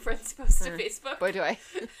Bible study friends post to Facebook? Boy, do I.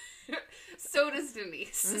 So does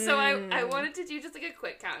Denise. So I wanted to do just like a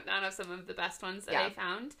quick countdown of some of the best ones that I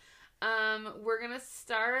found. We're gonna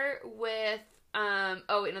start with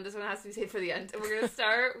oh wait, no, this one has to be saved for the end. We're gonna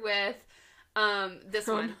start with this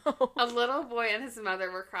one. No. A little boy and his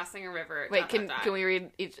mother were crossing a river. Wait, can we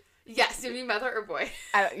read each? Yes, you mean mother or boy?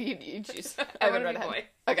 You choose. I would want to be boy.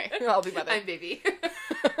 Okay, I'll be mother. I'm baby.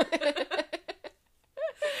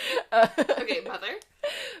 Okay, mother.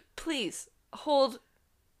 Please hold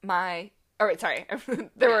my. Oh, wait, sorry.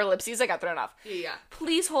 There were ellipses. I got thrown off. Yeah.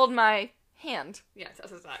 Please hold my hand. Yeah,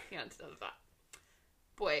 does that. Yeah, does that.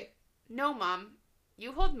 Boy. No, Mom.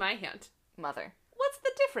 You hold my hand. Mother. What's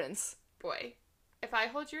the difference? Boy. If I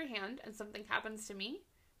hold your hand and something happens to me,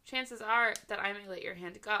 chances are that I may let your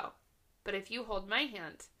hand go. But if you hold my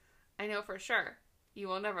hand, I know for sure you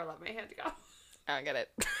will never let my hand go. I don't get it.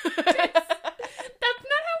 That's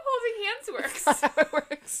not how holding hands works. That's not how it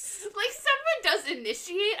works. Like, someone does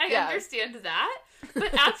initiate, I understand that.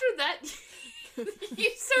 But after that, you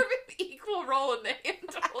serve an equal role in the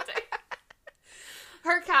hand holding.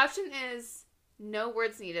 Her caption is, no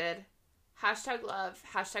words needed. Hashtag love,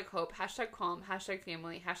 hashtag hope, hashtag calm, hashtag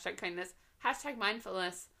family, hashtag kindness, hashtag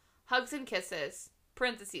mindfulness, hugs and kisses,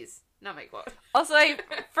 parentheses, not my quote. Also, I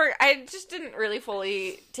just didn't really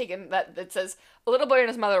fully take in that it says a little boy and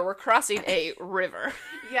his mother were crossing a river.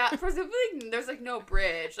 Yeah, presumably there's like no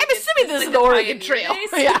bridge. Like, I'm assuming this is the Oregon Trail.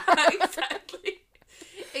 Yeah, exactly.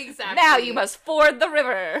 Exactly. Now you must ford the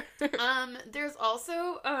river. There's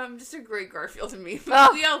also just a great Garfield meme. Oh.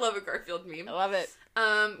 We all love a Garfield meme. I love it.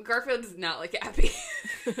 Garfield does not like Abby.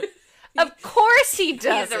 Of course he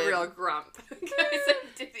does. He's a real grump. Guys, I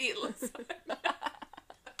did eat lasagna.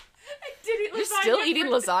 You're still eating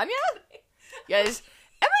lasagna? Guys,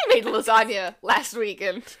 Emily made lasagna last week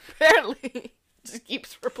and apparently just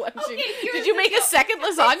keeps replenishing. Okay, did you make a second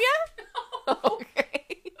lasagna? No.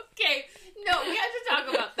 Okay. Okay, no, we have to talk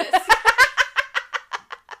about this.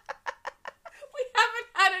 We haven't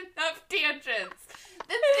had enough tangents.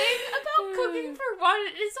 The thing about cooking for one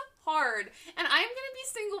is hard, and I'm gonna be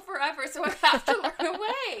single forever, so I have to learn a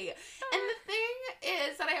way. And the thing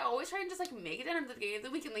is that I always try and just, like, make it dinner at the beginning of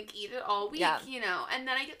the week and, like, eat it all week, Yeah. you know? And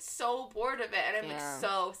then I get so bored of it, and I'm, like,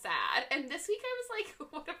 so sad. And this week I was like,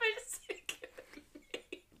 what if I just, like,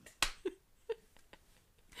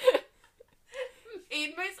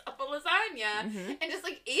 made myself a lasagna and just,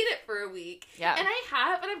 like, ate it for a week. Yeah. And I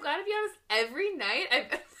have, and I'm glad to be honest, every night I've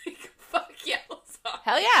been like, fuck yeah, lasagna.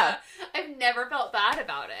 Hell yeah. I've never felt bad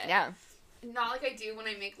about it. Yeah. Not like I do when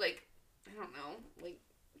I make, like, I don't know, like,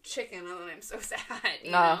 chicken and then I'm so sad, you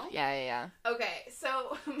No. know? Yeah. Okay,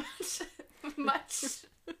 so much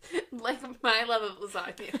like my love of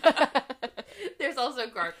lasagna, there's also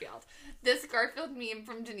Garfield. This Garfield meme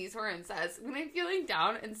from Denise Horan says, when I'm feeling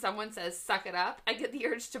down and someone says, suck it up, I get the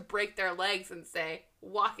urge to break their legs and say,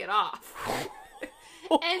 walk it off.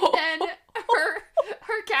 And then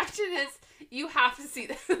her caption is, you have to see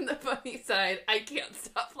the funny side. I can't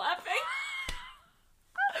stop laughing.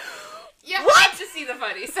 You have to see the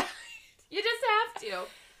funny side. You just have to.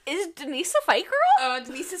 Is Denise a fight girl? Oh,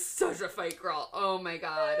 Denise is such a fight girl. Oh my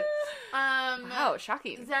god. Wow,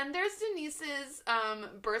 shocking. Then there's Denise's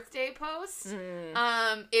birthday post.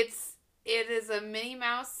 It is a Minnie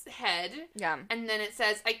Mouse head. Yeah. And then it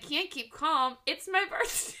says, I can't keep calm. It's my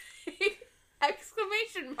birthday.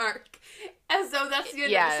 Exclamation mark. As though that's the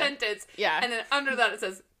end of the sentence. Yeah. And then under that it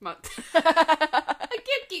says, month. I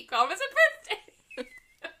can't keep calm. It's a birthday.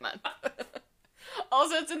 Month.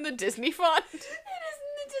 Also, it's in the Disney font. It is in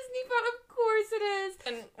the Disney font. Of course it is.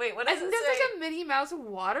 And wait, what does Isn't it there say? like a Minnie Mouse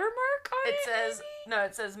watermark on it? It says, no,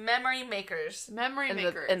 it says Memory Makers. Memory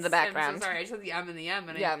makers. In the background. I'm so sorry, I took the M and the M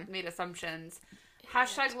and I made assumptions.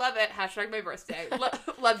 Hashtag love it. Hashtag my birthday.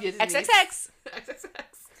 Love you, Denise. XXX.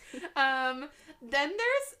 XXX. Then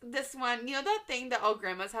there's this one. You know that thing that all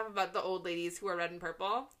grandmas have about the old ladies who are red and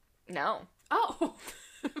purple? No. Oh.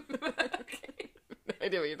 Okay. No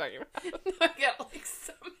idea what you're talking about. I get like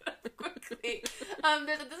sum it up quickly.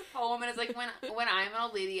 There's this poem and it's like, when I'm an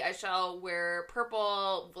old lady, I shall wear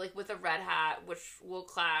purple, like with a red hat, which will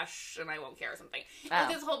clash and I won't care or something.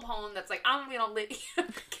 And this whole poem that's like, I'm gonna be an old lady. I'm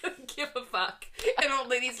gonna give a fuck. And old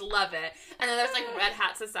ladies love it. And then there's like red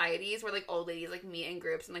hat societies where like old ladies like meet in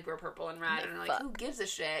groups and like wear purple and red and are like, who gives a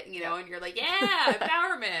shit? You know, and you're like, yeah,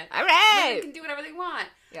 empowerment. All right. Women can do whatever they want.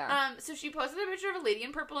 Yeah. So she posted a picture of a lady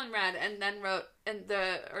in purple and red, and then wrote, and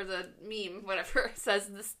the meme, whatever, says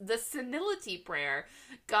the senility prayer.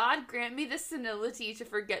 God grant me the senility to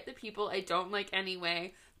forget the people I don't like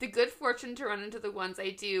anyway, the good fortune to run into the ones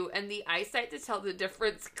I do, and the eyesight to tell the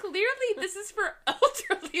difference. Clearly, this is for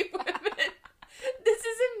elderly women. This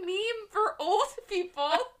is a meme for old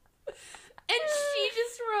people. And she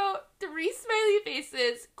just wrote 3 smiley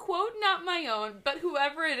faces, quote, not my own, but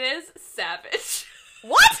whoever it is, savage.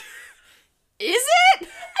 What? Is it?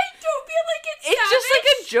 I don't feel like it's It's savage. just like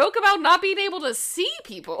a joke about not being able to see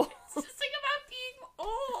people. It's just like about being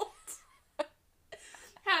old.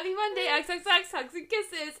 Happy Monday, XXX, hugs and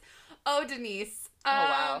kisses. Oh, Denise.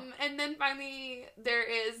 Wow. And then finally, there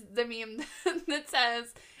is the meme that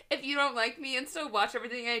says, if you don't like me and still watch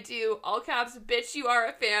everything I do, all caps, bitch, you are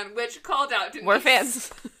a fan, which called out Denise. We're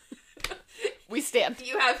fans. We stand.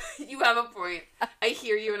 You have a point. I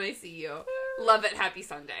hear you and I see you. Love it. Happy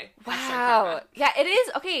Sunday. Wow. Yeah, it is.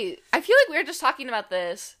 Okay, I feel like we were just talking about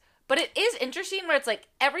this, but it is interesting where it's like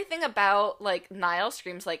everything about like Niall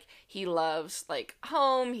screams like he loves like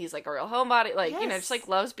home. He's like a real homebody. Like, you know, just like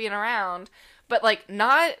loves being around, but like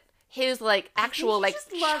not his like actual like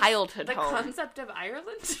childhood the home. concept of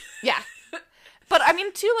Ireland. Yeah. But I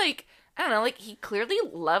mean, too, like, I don't know, like, he clearly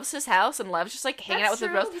loves his house and loves just, like, hanging out with the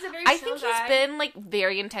bros. I think he's been, like,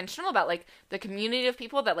 very intentional about, like, the community of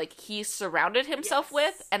people that, like, he's surrounded himself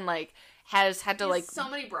with and, like, has had to, like... so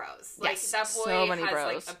many bros. Like, yes, that boy so many has,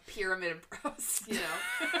 bros. like, a pyramid of bros, you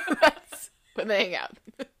know? That's when they hang out.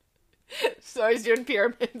 So he's doing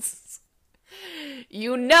pyramids.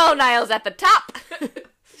 You know Niall's at the top!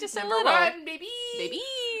 Just Number a little. one, baby! Baby!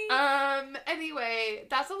 Anyway,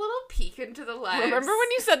 that's a little peek into the lives. Remember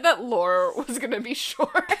when you said that Laura was gonna be short?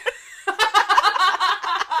 I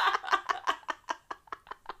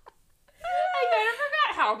kind of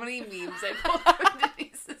forgot how many memes I pulled out of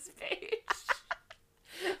Denise's page.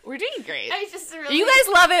 We're doing great. I just really... You guys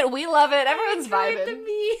love it. We love it. Everyone's vibing.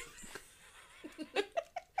 vibing.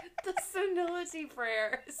 The senility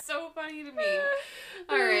prayer is so funny to me.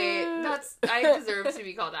 All right, I deserve to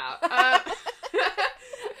be called out.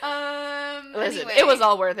 Listen, anyway. it was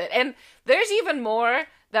all worth it, and there's even more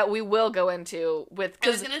that we will go into with. I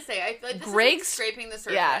was gonna say, I feel like this Greg's is scraping the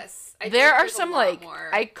surface. Yeah, I feel there like are there's some a lot like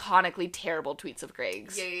more. iconically terrible tweets of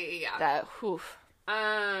Greg's. Yeah. That whew.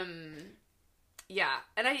 Yeah,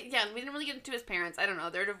 and we didn't really get into his parents. I don't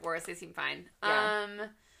know. They're divorced. They seem fine. Yeah.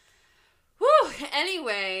 Whew.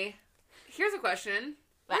 Anyway, here's a question.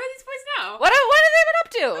 What are these boys now? What have they been up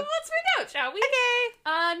to? Let's find out, shall we?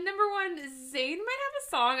 Okay. Number one, Zayn might have a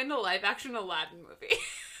song in the live-action Aladdin movie.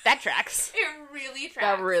 That tracks. It really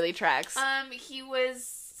tracks. That really tracks. He was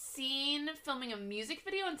seen filming a music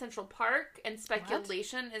video in Central Park, and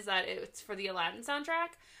speculation is that it's for the Aladdin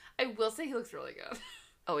soundtrack. I will say he looks really good.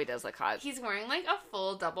 Oh, he does look hot. He's wearing, like, a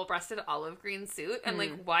full double-breasted olive green suit, and,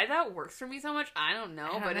 like, why that works for me so much, I don't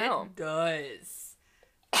know, it does.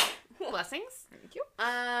 Blessings. Thank you.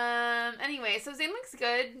 Anyway, so Zayn looks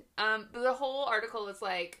good. The whole article is,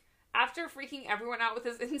 like, after freaking everyone out with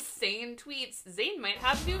his insane tweets, Zayn might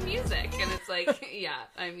have new music. And it's like, yeah,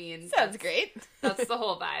 I mean... Sounds great. That's the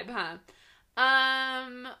whole vibe, huh?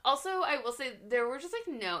 Also, I will say, there were just,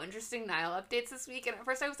 like, no interesting Niall updates this week. And at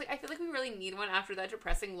first I was like, I feel like we really need one after that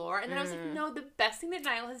depressing lore. And then I was like, no, the best thing that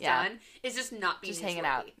Niall has done is just not being just hanging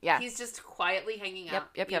out. Yeah. He's just quietly hanging out,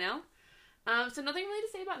 you know? So nothing really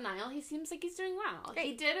to say about Niall. He seems like he's doing well. Great.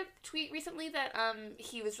 He did a tweet recently that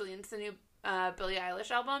he was really into the new Billie Eilish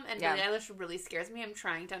album, and Billie Eilish really scares me. I'm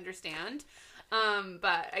trying to understand.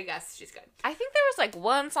 But I guess she's good. I think there was, like,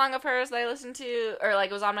 one song of hers that I listened to, or, like,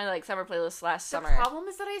 it was on my, like, summer playlist last summer. The problem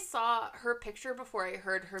is that I saw her picture before I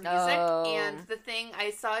heard her music, and the thing,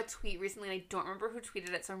 I saw a tweet recently, and I don't remember who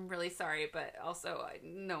tweeted it, so I'm really sorry, but also,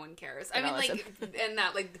 no one cares. I mean, like, and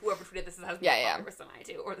that, like, whoever tweeted this has more followers than I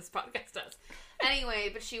do, or this podcast does. Anyway,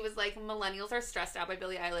 but she was like, millennials are stressed out by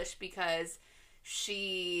Billie Eilish because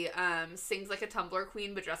she sings like a Tumblr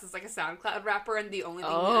queen but dresses like a SoundCloud rapper, and the only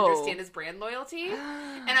thing you understand is brand loyalty.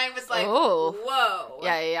 And I was like, whoa.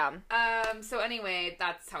 Yeah. So anyway,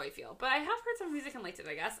 that's how I feel. But I have heard some music and liked it,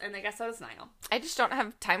 I guess, and I guess so does Niall. I just don't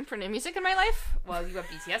have time for new music in my life. Well, you have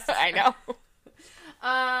BTS. I know.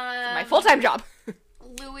 My full-time job.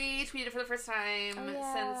 Louis tweeted for the first time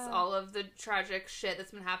since all of the tragic shit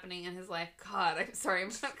that's been happening in his life. God, I'm sorry, I'm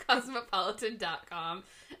on cosmopolitan.com,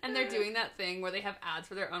 and they're doing that thing where they have ads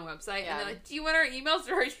for their own website, and they're like, do you want our emails,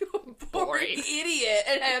 or are you a boring idiot?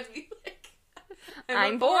 And I have to be like,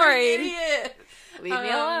 I'm boring idiot. Leave me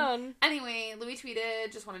alone. Anyway, Louis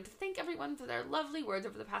tweeted, just wanted to thank everyone for their lovely words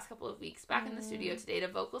over the past couple of weeks. Back in the studio today to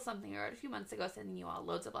vocal something I wrote a few months ago, sending you all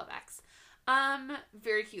loads of love, X.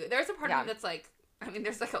 Very cute. There's a part of me that's like, I mean,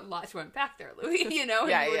 there's, like, a lot to unpack there, Louis, you know?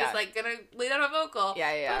 And you were just, like, gonna lay down a vocal.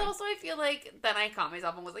 Yeah. But also, I feel like, then I caught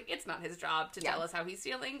myself and was like, it's not his job to tell us how he's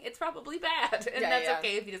feeling. It's probably bad. And that's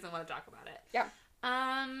okay if he doesn't want to talk about it. Yeah.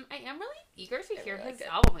 I am really eager to hear his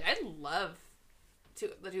album. Like, I love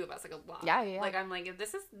the two of us, like, a lot. Yeah. Like, I'm like, if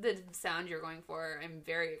this is the sound you're going for, I'm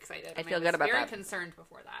very excited. I feel good about that. I was very concerned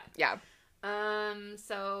before that. Yeah.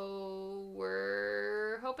 So,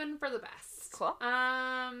 we're hoping for the best. Cool.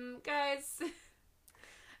 Guys...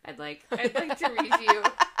 I'd like to read you.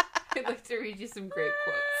 I'd like to read you some great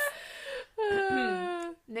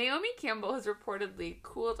quotes. Naomi Campbell has reportedly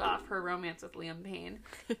cooled off her romance with Liam Payne.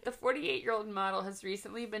 The 48-year-old model has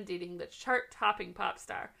recently been dating the chart-topping pop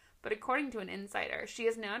star, but according to an insider, she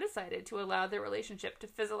has now decided to allow their relationship to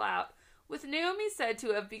fizzle out, with Naomi said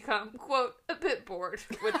to have become, quote, a bit bored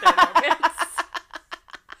with their romance.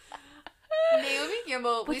 Naomi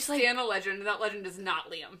Campbell, we stand a legend, and that legend is not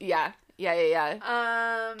Liam. Yeah.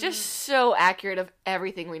 Just so accurate of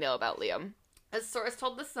everything we know about Liam. A source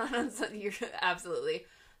told The Sun on Sunday... Absolutely.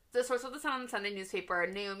 The source told The Sun on the Sunday newspaper,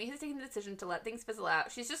 Naomi has taken the decision to let things fizzle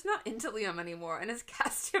out. She's just not into Liam anymore and has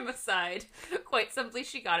cast him aside. Quite simply,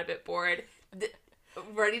 she got a bit bored.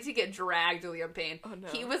 Ready to get dragged to Liam Payne. Oh, no.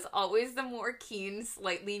 He was always the more keen,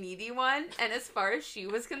 slightly needy one, and as far as she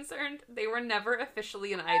was concerned, they were never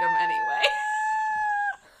officially an item anyway.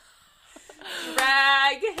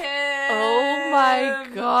 Drag him. Oh my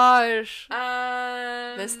gosh.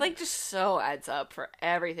 This like just so adds up for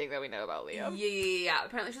everything that we know about Liam. Yeah.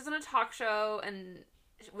 Apparently she's on a talk show and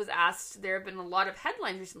was asked, there have been a lot of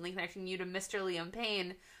headlines recently connecting you to Mr. Liam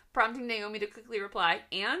Payne, prompting Naomi to quickly reply,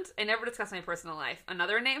 and I never discuss my personal life.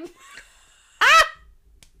 Another name?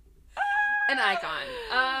 An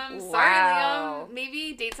icon. Sorry, Liam.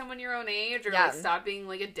 Maybe date someone your own age, or like stop being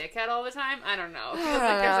like a dickhead all the time. I don't know. It feels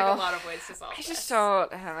like there's like a lot of ways to solve this. I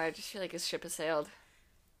don't know. I just feel like his ship has sailed.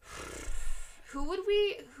 Who would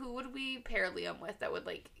we pair Liam with that would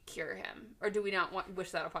like cure him, or do we not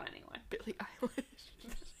wish that upon anyone? Billie Eilish.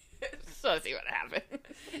 So see what happened.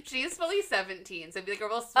 She is fully 17, so it'd be like a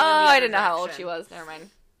real. I didn't know how old she was. Never mind.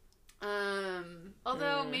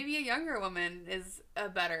 Although maybe a younger woman is a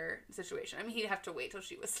better situation. I mean, he'd have to wait till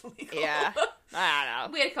she was legal. Yeah. I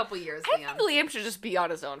don't know. We had a couple years, I think Liam should just be on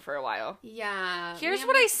his own for a while. Yeah. Here's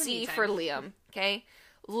what I see for Liam, okay?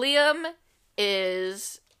 Liam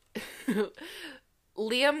is...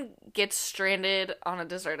 Liam gets stranded on a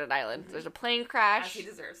deserted island. There's a plane crash. As he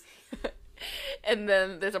deserves. And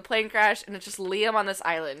then there's a plane crash, and it's just Liam on this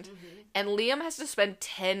island. Mm-hmm. And Liam has to spend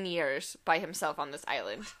 10 years by himself on this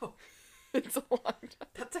island. Wow. It's a long time.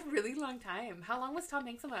 That's a really long time. How long was Tom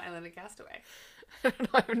Hanks on that island in Castaway? I don't know.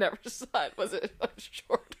 I've never saw it. Was it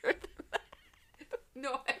shorter than that?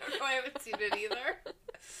 No, I don't know. I haven't seen it either.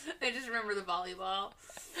 I just remember the volleyball.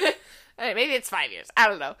 All right, maybe it's 5 years. I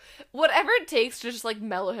don't know. Whatever it takes to just, like,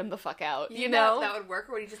 mellow him the fuck out, you know? That would work,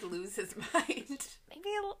 or would he just lose his mind? Maybe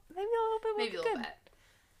a little bit. Maybe a little bit.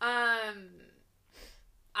 I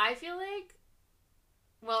feel like...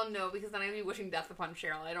 Well, no, because then I'd be wishing death upon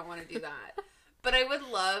Cheryl. I don't want to do that. But I would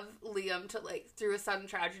love Liam to, like, through a sudden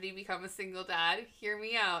tragedy, become a single dad. Hear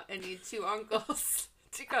me out. I need 2 uncles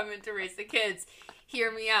to come in to raise the kids.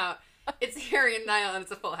 Hear me out. It's Harry and Niall, and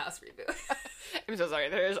it's a Full House reboot. I'm so sorry.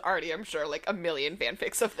 There is already, I'm sure, like, a million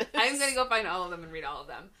fanfics of this. I'm going to go find all of them and read all of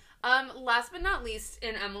them. Last but not least,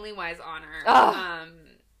 in Emily Y's honor,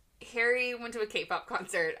 Harry went to a K-pop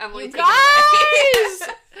concert. Emily, you take it guys!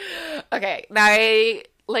 Okay, now I,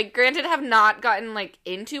 like, granted have not gotten, like,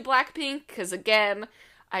 into Blackpink, because, again,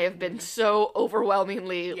 I have been so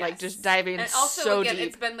overwhelmingly, like, just diving and also, so again, deep.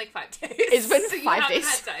 It's been, like, 5 days. It's been so 5 days. You haven't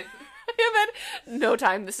had time. I have had no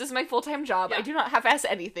time. This is my full-time job. Yeah. I do not half-ass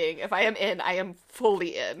anything. If I am in, I am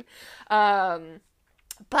fully in. But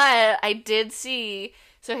I did see...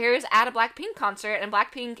 So Harry's at a Blackpink concert, and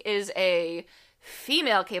Blackpink is a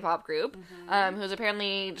female K-pop group who's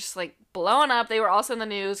apparently just, like, blowing up. They were also in the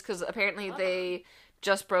news because apparently they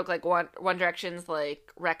just broke, like, One Direction's,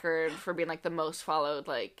 like, record for being, like, the most followed,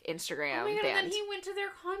 like, Instagram Oh my god, band. and then he went to their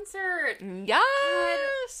concert.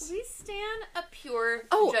 Yes! God, we stand a pure,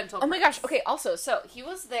 gentle Oh my prince. gosh. Okay, also, so he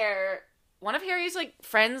was there... One of Harry's, like,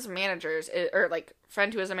 friend's managers, or, like,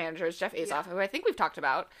 friend who is a manager is Jeff Azoff, who I think we've talked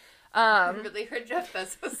about. I really heard Jeff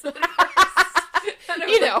Bezos at first. And I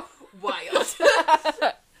was know. Wild.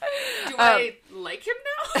 Do I like him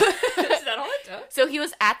now? Is that all it does? So he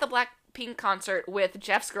was at the Blackpink concert with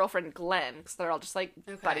Jeff's girlfriend, Glenn, because they're all just, like,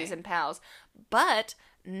 buddies and pals. But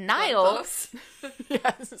Niall...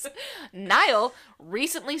 yes. Niall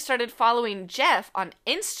recently started following Jeff on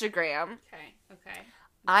Instagram. Okay.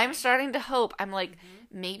 I'm starting to hope. I'm like,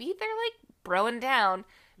 maybe they're, like, broing down.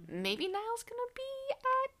 Maybe Niall's gonna be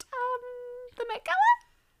at, the Met Gala?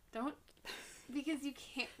 Don't, because you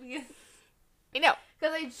can't, because... I know.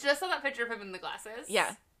 Because I just saw that picture of him in the glasses.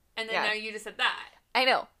 Yeah. And then now you just said that. I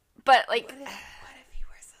know. But, like... What if he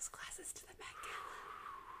wears those glasses to the Met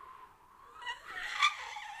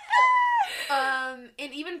Gala?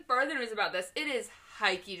 And even further news about this, it is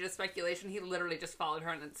high-key just speculation. He literally just followed her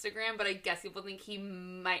on Instagram, but I guess people think he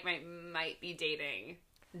might be dating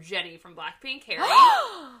Jenny from Blackpink, Harry.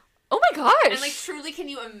 Oh my gosh! And, like, truly, can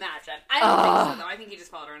you imagine? I don't think so, though. I think he just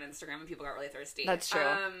followed her on Instagram and people got really thirsty. That's true.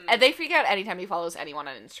 And they freak out anytime he follows anyone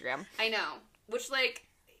on Instagram. I know. Which, like,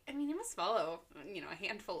 I mean, he must follow, a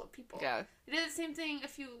handful of people. Yeah. He did the same thing a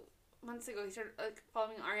few months ago. He started, like,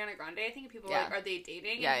 following Ariana Grande. I think people were like, are they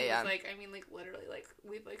dating? Yeah, and he was like, I mean, like, literally, like,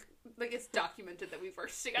 we've, like, it's documented that we've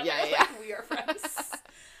worked together. Yeah, Like, we are friends.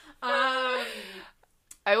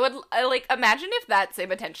 I would, imagine if that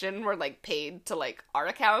same attention were, like, paid to, like, our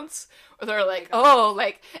accounts. Or they're like,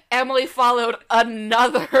 like, Emily followed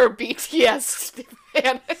another BTS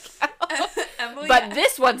fan account. Emily, but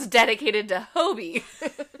this one's dedicated to Hobie.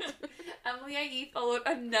 Emily IE followed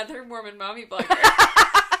another Mormon mommy blogger.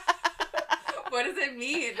 What does it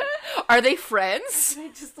mean? Are they friends? I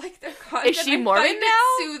just like their content. Is she I Mormon find now?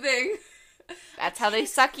 it soothing. That's how they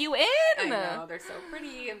suck you in. I know, they're so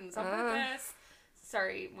pretty and so purpose.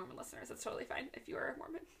 Sorry, Mormon listeners, it's totally fine if you are a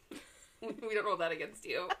Mormon. We don't hold that against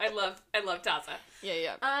you. I love Taza.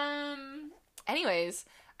 Yeah. Anyways,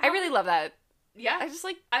 I really love that. Yeah.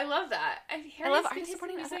 I love that. And I love Harry's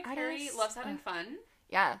supporting other music. Harry artists. loves having fun.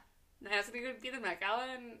 Yeah. Now it's gonna be the Met Gala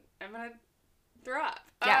and I'm gonna throw up.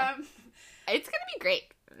 Yeah. It's gonna be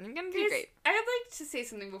great. It's gonna be great. I'd like to say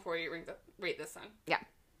something before you rate this song. Yeah.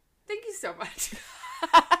 Thank you so much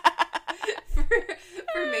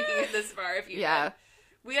for making it this far. If you did.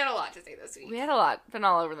 We had a lot to say this week. We had a lot. Been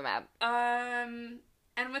all over the map. And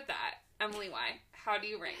with that, Emily Y, how do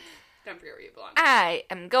you rank Don't Forget Where You Belong? I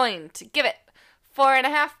am going to give it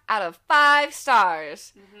 4.5 out of 5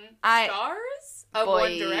 stars. Stars? Of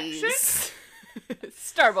One Direction?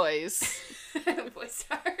 Star Boys. Boy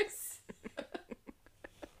stars.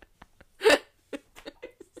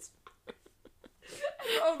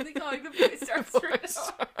 I'm only calling them boy stars for now.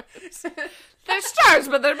 They're stars,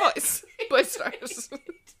 but they're boys. Boy stars. It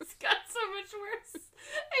just got so much worse.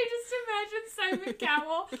 I just imagine Simon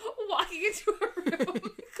Cowell walking into a room,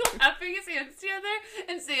 clapping his hands together,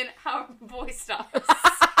 and saying, "How boy stars."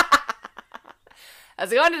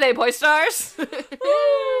 How's it going today, boy stars? Woo! I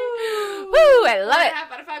love it.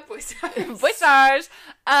 1.5 out of 5 boy stars. Boy stars.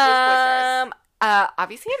 stars?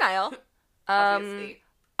 Obviously a Niall.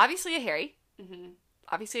 Obviously a Harry. Mm-hmm.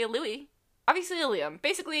 Obviously a Louis. Obviously a Liam.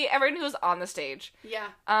 Basically everyone who's on the stage. Yeah.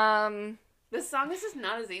 This song is just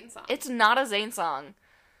not a Zayn song. It's not a Zayn song.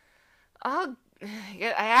 I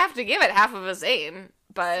have to give it half of a Zayn,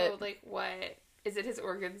 but... So, like, what? Is it his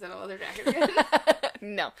organs and a leather jacket again?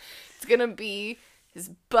 No. It's gonna be his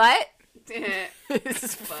butt, his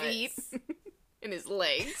Butts. feet, and his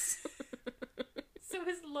legs. So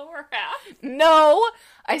his lower half? No!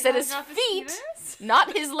 I said his Not the feet, penis?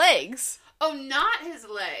 not his legs. Oh, not his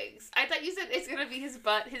legs. I thought you said it's gonna be his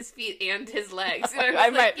butt, his feet, and his legs. And I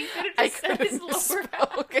was might. You could I have just said could his have lower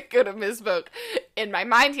half. misspoke. I could have misspoke. In my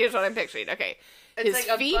mind, here's what I'm picturing. Okay, It's his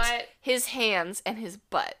like a feet, butt. his hands, and his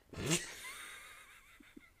butt.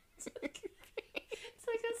 It's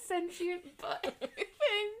like a sentient butt.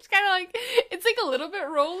 It's kind of like it's like a little bit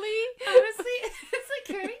rolly. Honestly, it's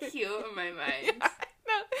like kind of cute in my mind.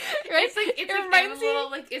 No, right? It's like it like reminds me. little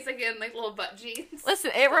like it's like in like little butt jeans.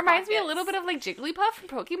 Listen, it The reminds me a pockets. little bit of like Jigglypuff from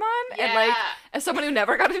Pokemon, Yeah. and like as someone who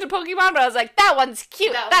never got into Pokemon, but I was like, that one's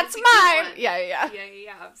cute. That That's one's the cute mine. one. Yeah.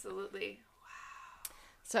 Yeah, absolutely.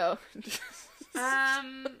 So,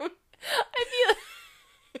 Um, I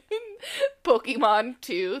feel Pokemon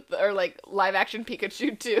 2 or like live action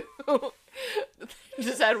Pikachu 2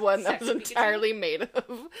 just had one that was Sex Pikachu? entirely made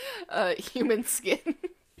of human skin.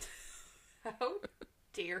 how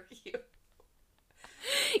dare you?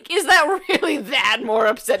 Is that really that more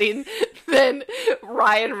upsetting than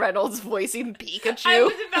Ryan Reynolds voicing Pikachu? I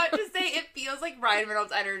was about to say it feels like Ryan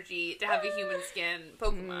Reynolds' energy to have a human skin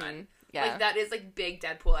Pokemon. Yeah. Like that is like big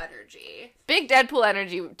Deadpool energy. Big Deadpool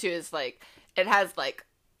energy too is like it has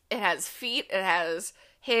feet, it has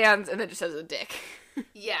hands, and it just has a dick.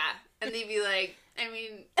 Yeah, and they'd be like, I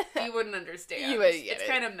mean, you wouldn't understand. You wouldn't get it's it.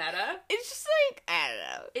 kind of meta. It's just like I don't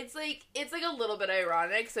know. It's like a little bit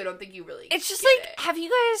ironic, so I don't think you really. It's just get like, it. have you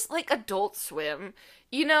guys like Adult Swim?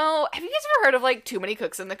 You know, have you guys ever heard of like Too Many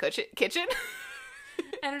Cooks in the Kitchen?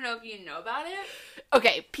 I don't know if you know about it.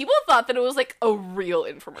 Okay, people thought that it was like a real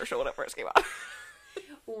infomercial when it first came out.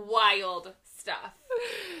 Wild stuff.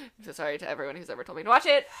 I'm so sorry to everyone who's ever told me to watch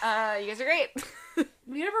it. You guys are great.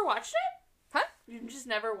 You never watched it? Huh? You just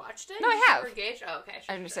never watched it? No, I You just have. never engaged? Oh, okay.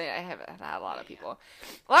 Sure, I'm just sure. saying I have had a lot of people.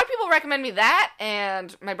 A lot of people recommend me that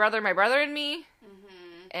and My Brother and Me.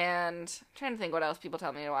 Mm-hmm. And I'm trying to think what else people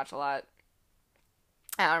tell me to watch a lot.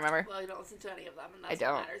 I don't remember. Well, you don't listen to any of them, and I that's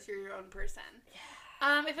don't. what matters. You're your own person.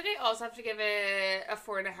 I think I also have to give it a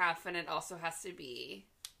 4.5, and it also has to be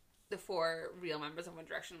the 4 real members of One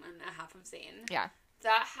Direction and a half of Zayn. Yeah.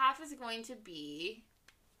 That half is going to be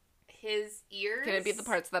his ears. Can it be the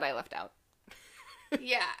parts that I left out?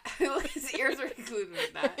 Yeah. His ears are included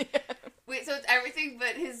in that. Yeah. Wait, so it's everything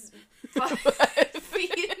but his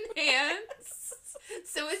feet and hands?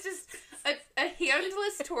 So it's just a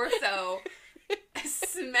handless torso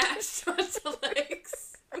smashed onto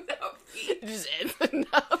legs without feet. Just ends the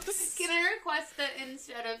nubs. Can I request that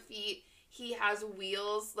instead of feet, he has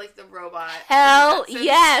wheels like the robot? Hell That's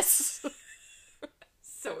yes!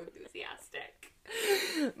 so enthusiastic.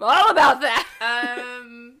 I'm all about that.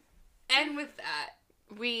 And with that,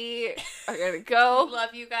 We are gonna go. we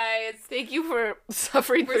love you guys. Thank you for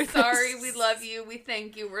suffering We're through sorry. this. We love you. We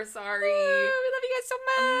thank you. We're sorry. We love you guys so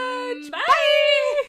much. Bye.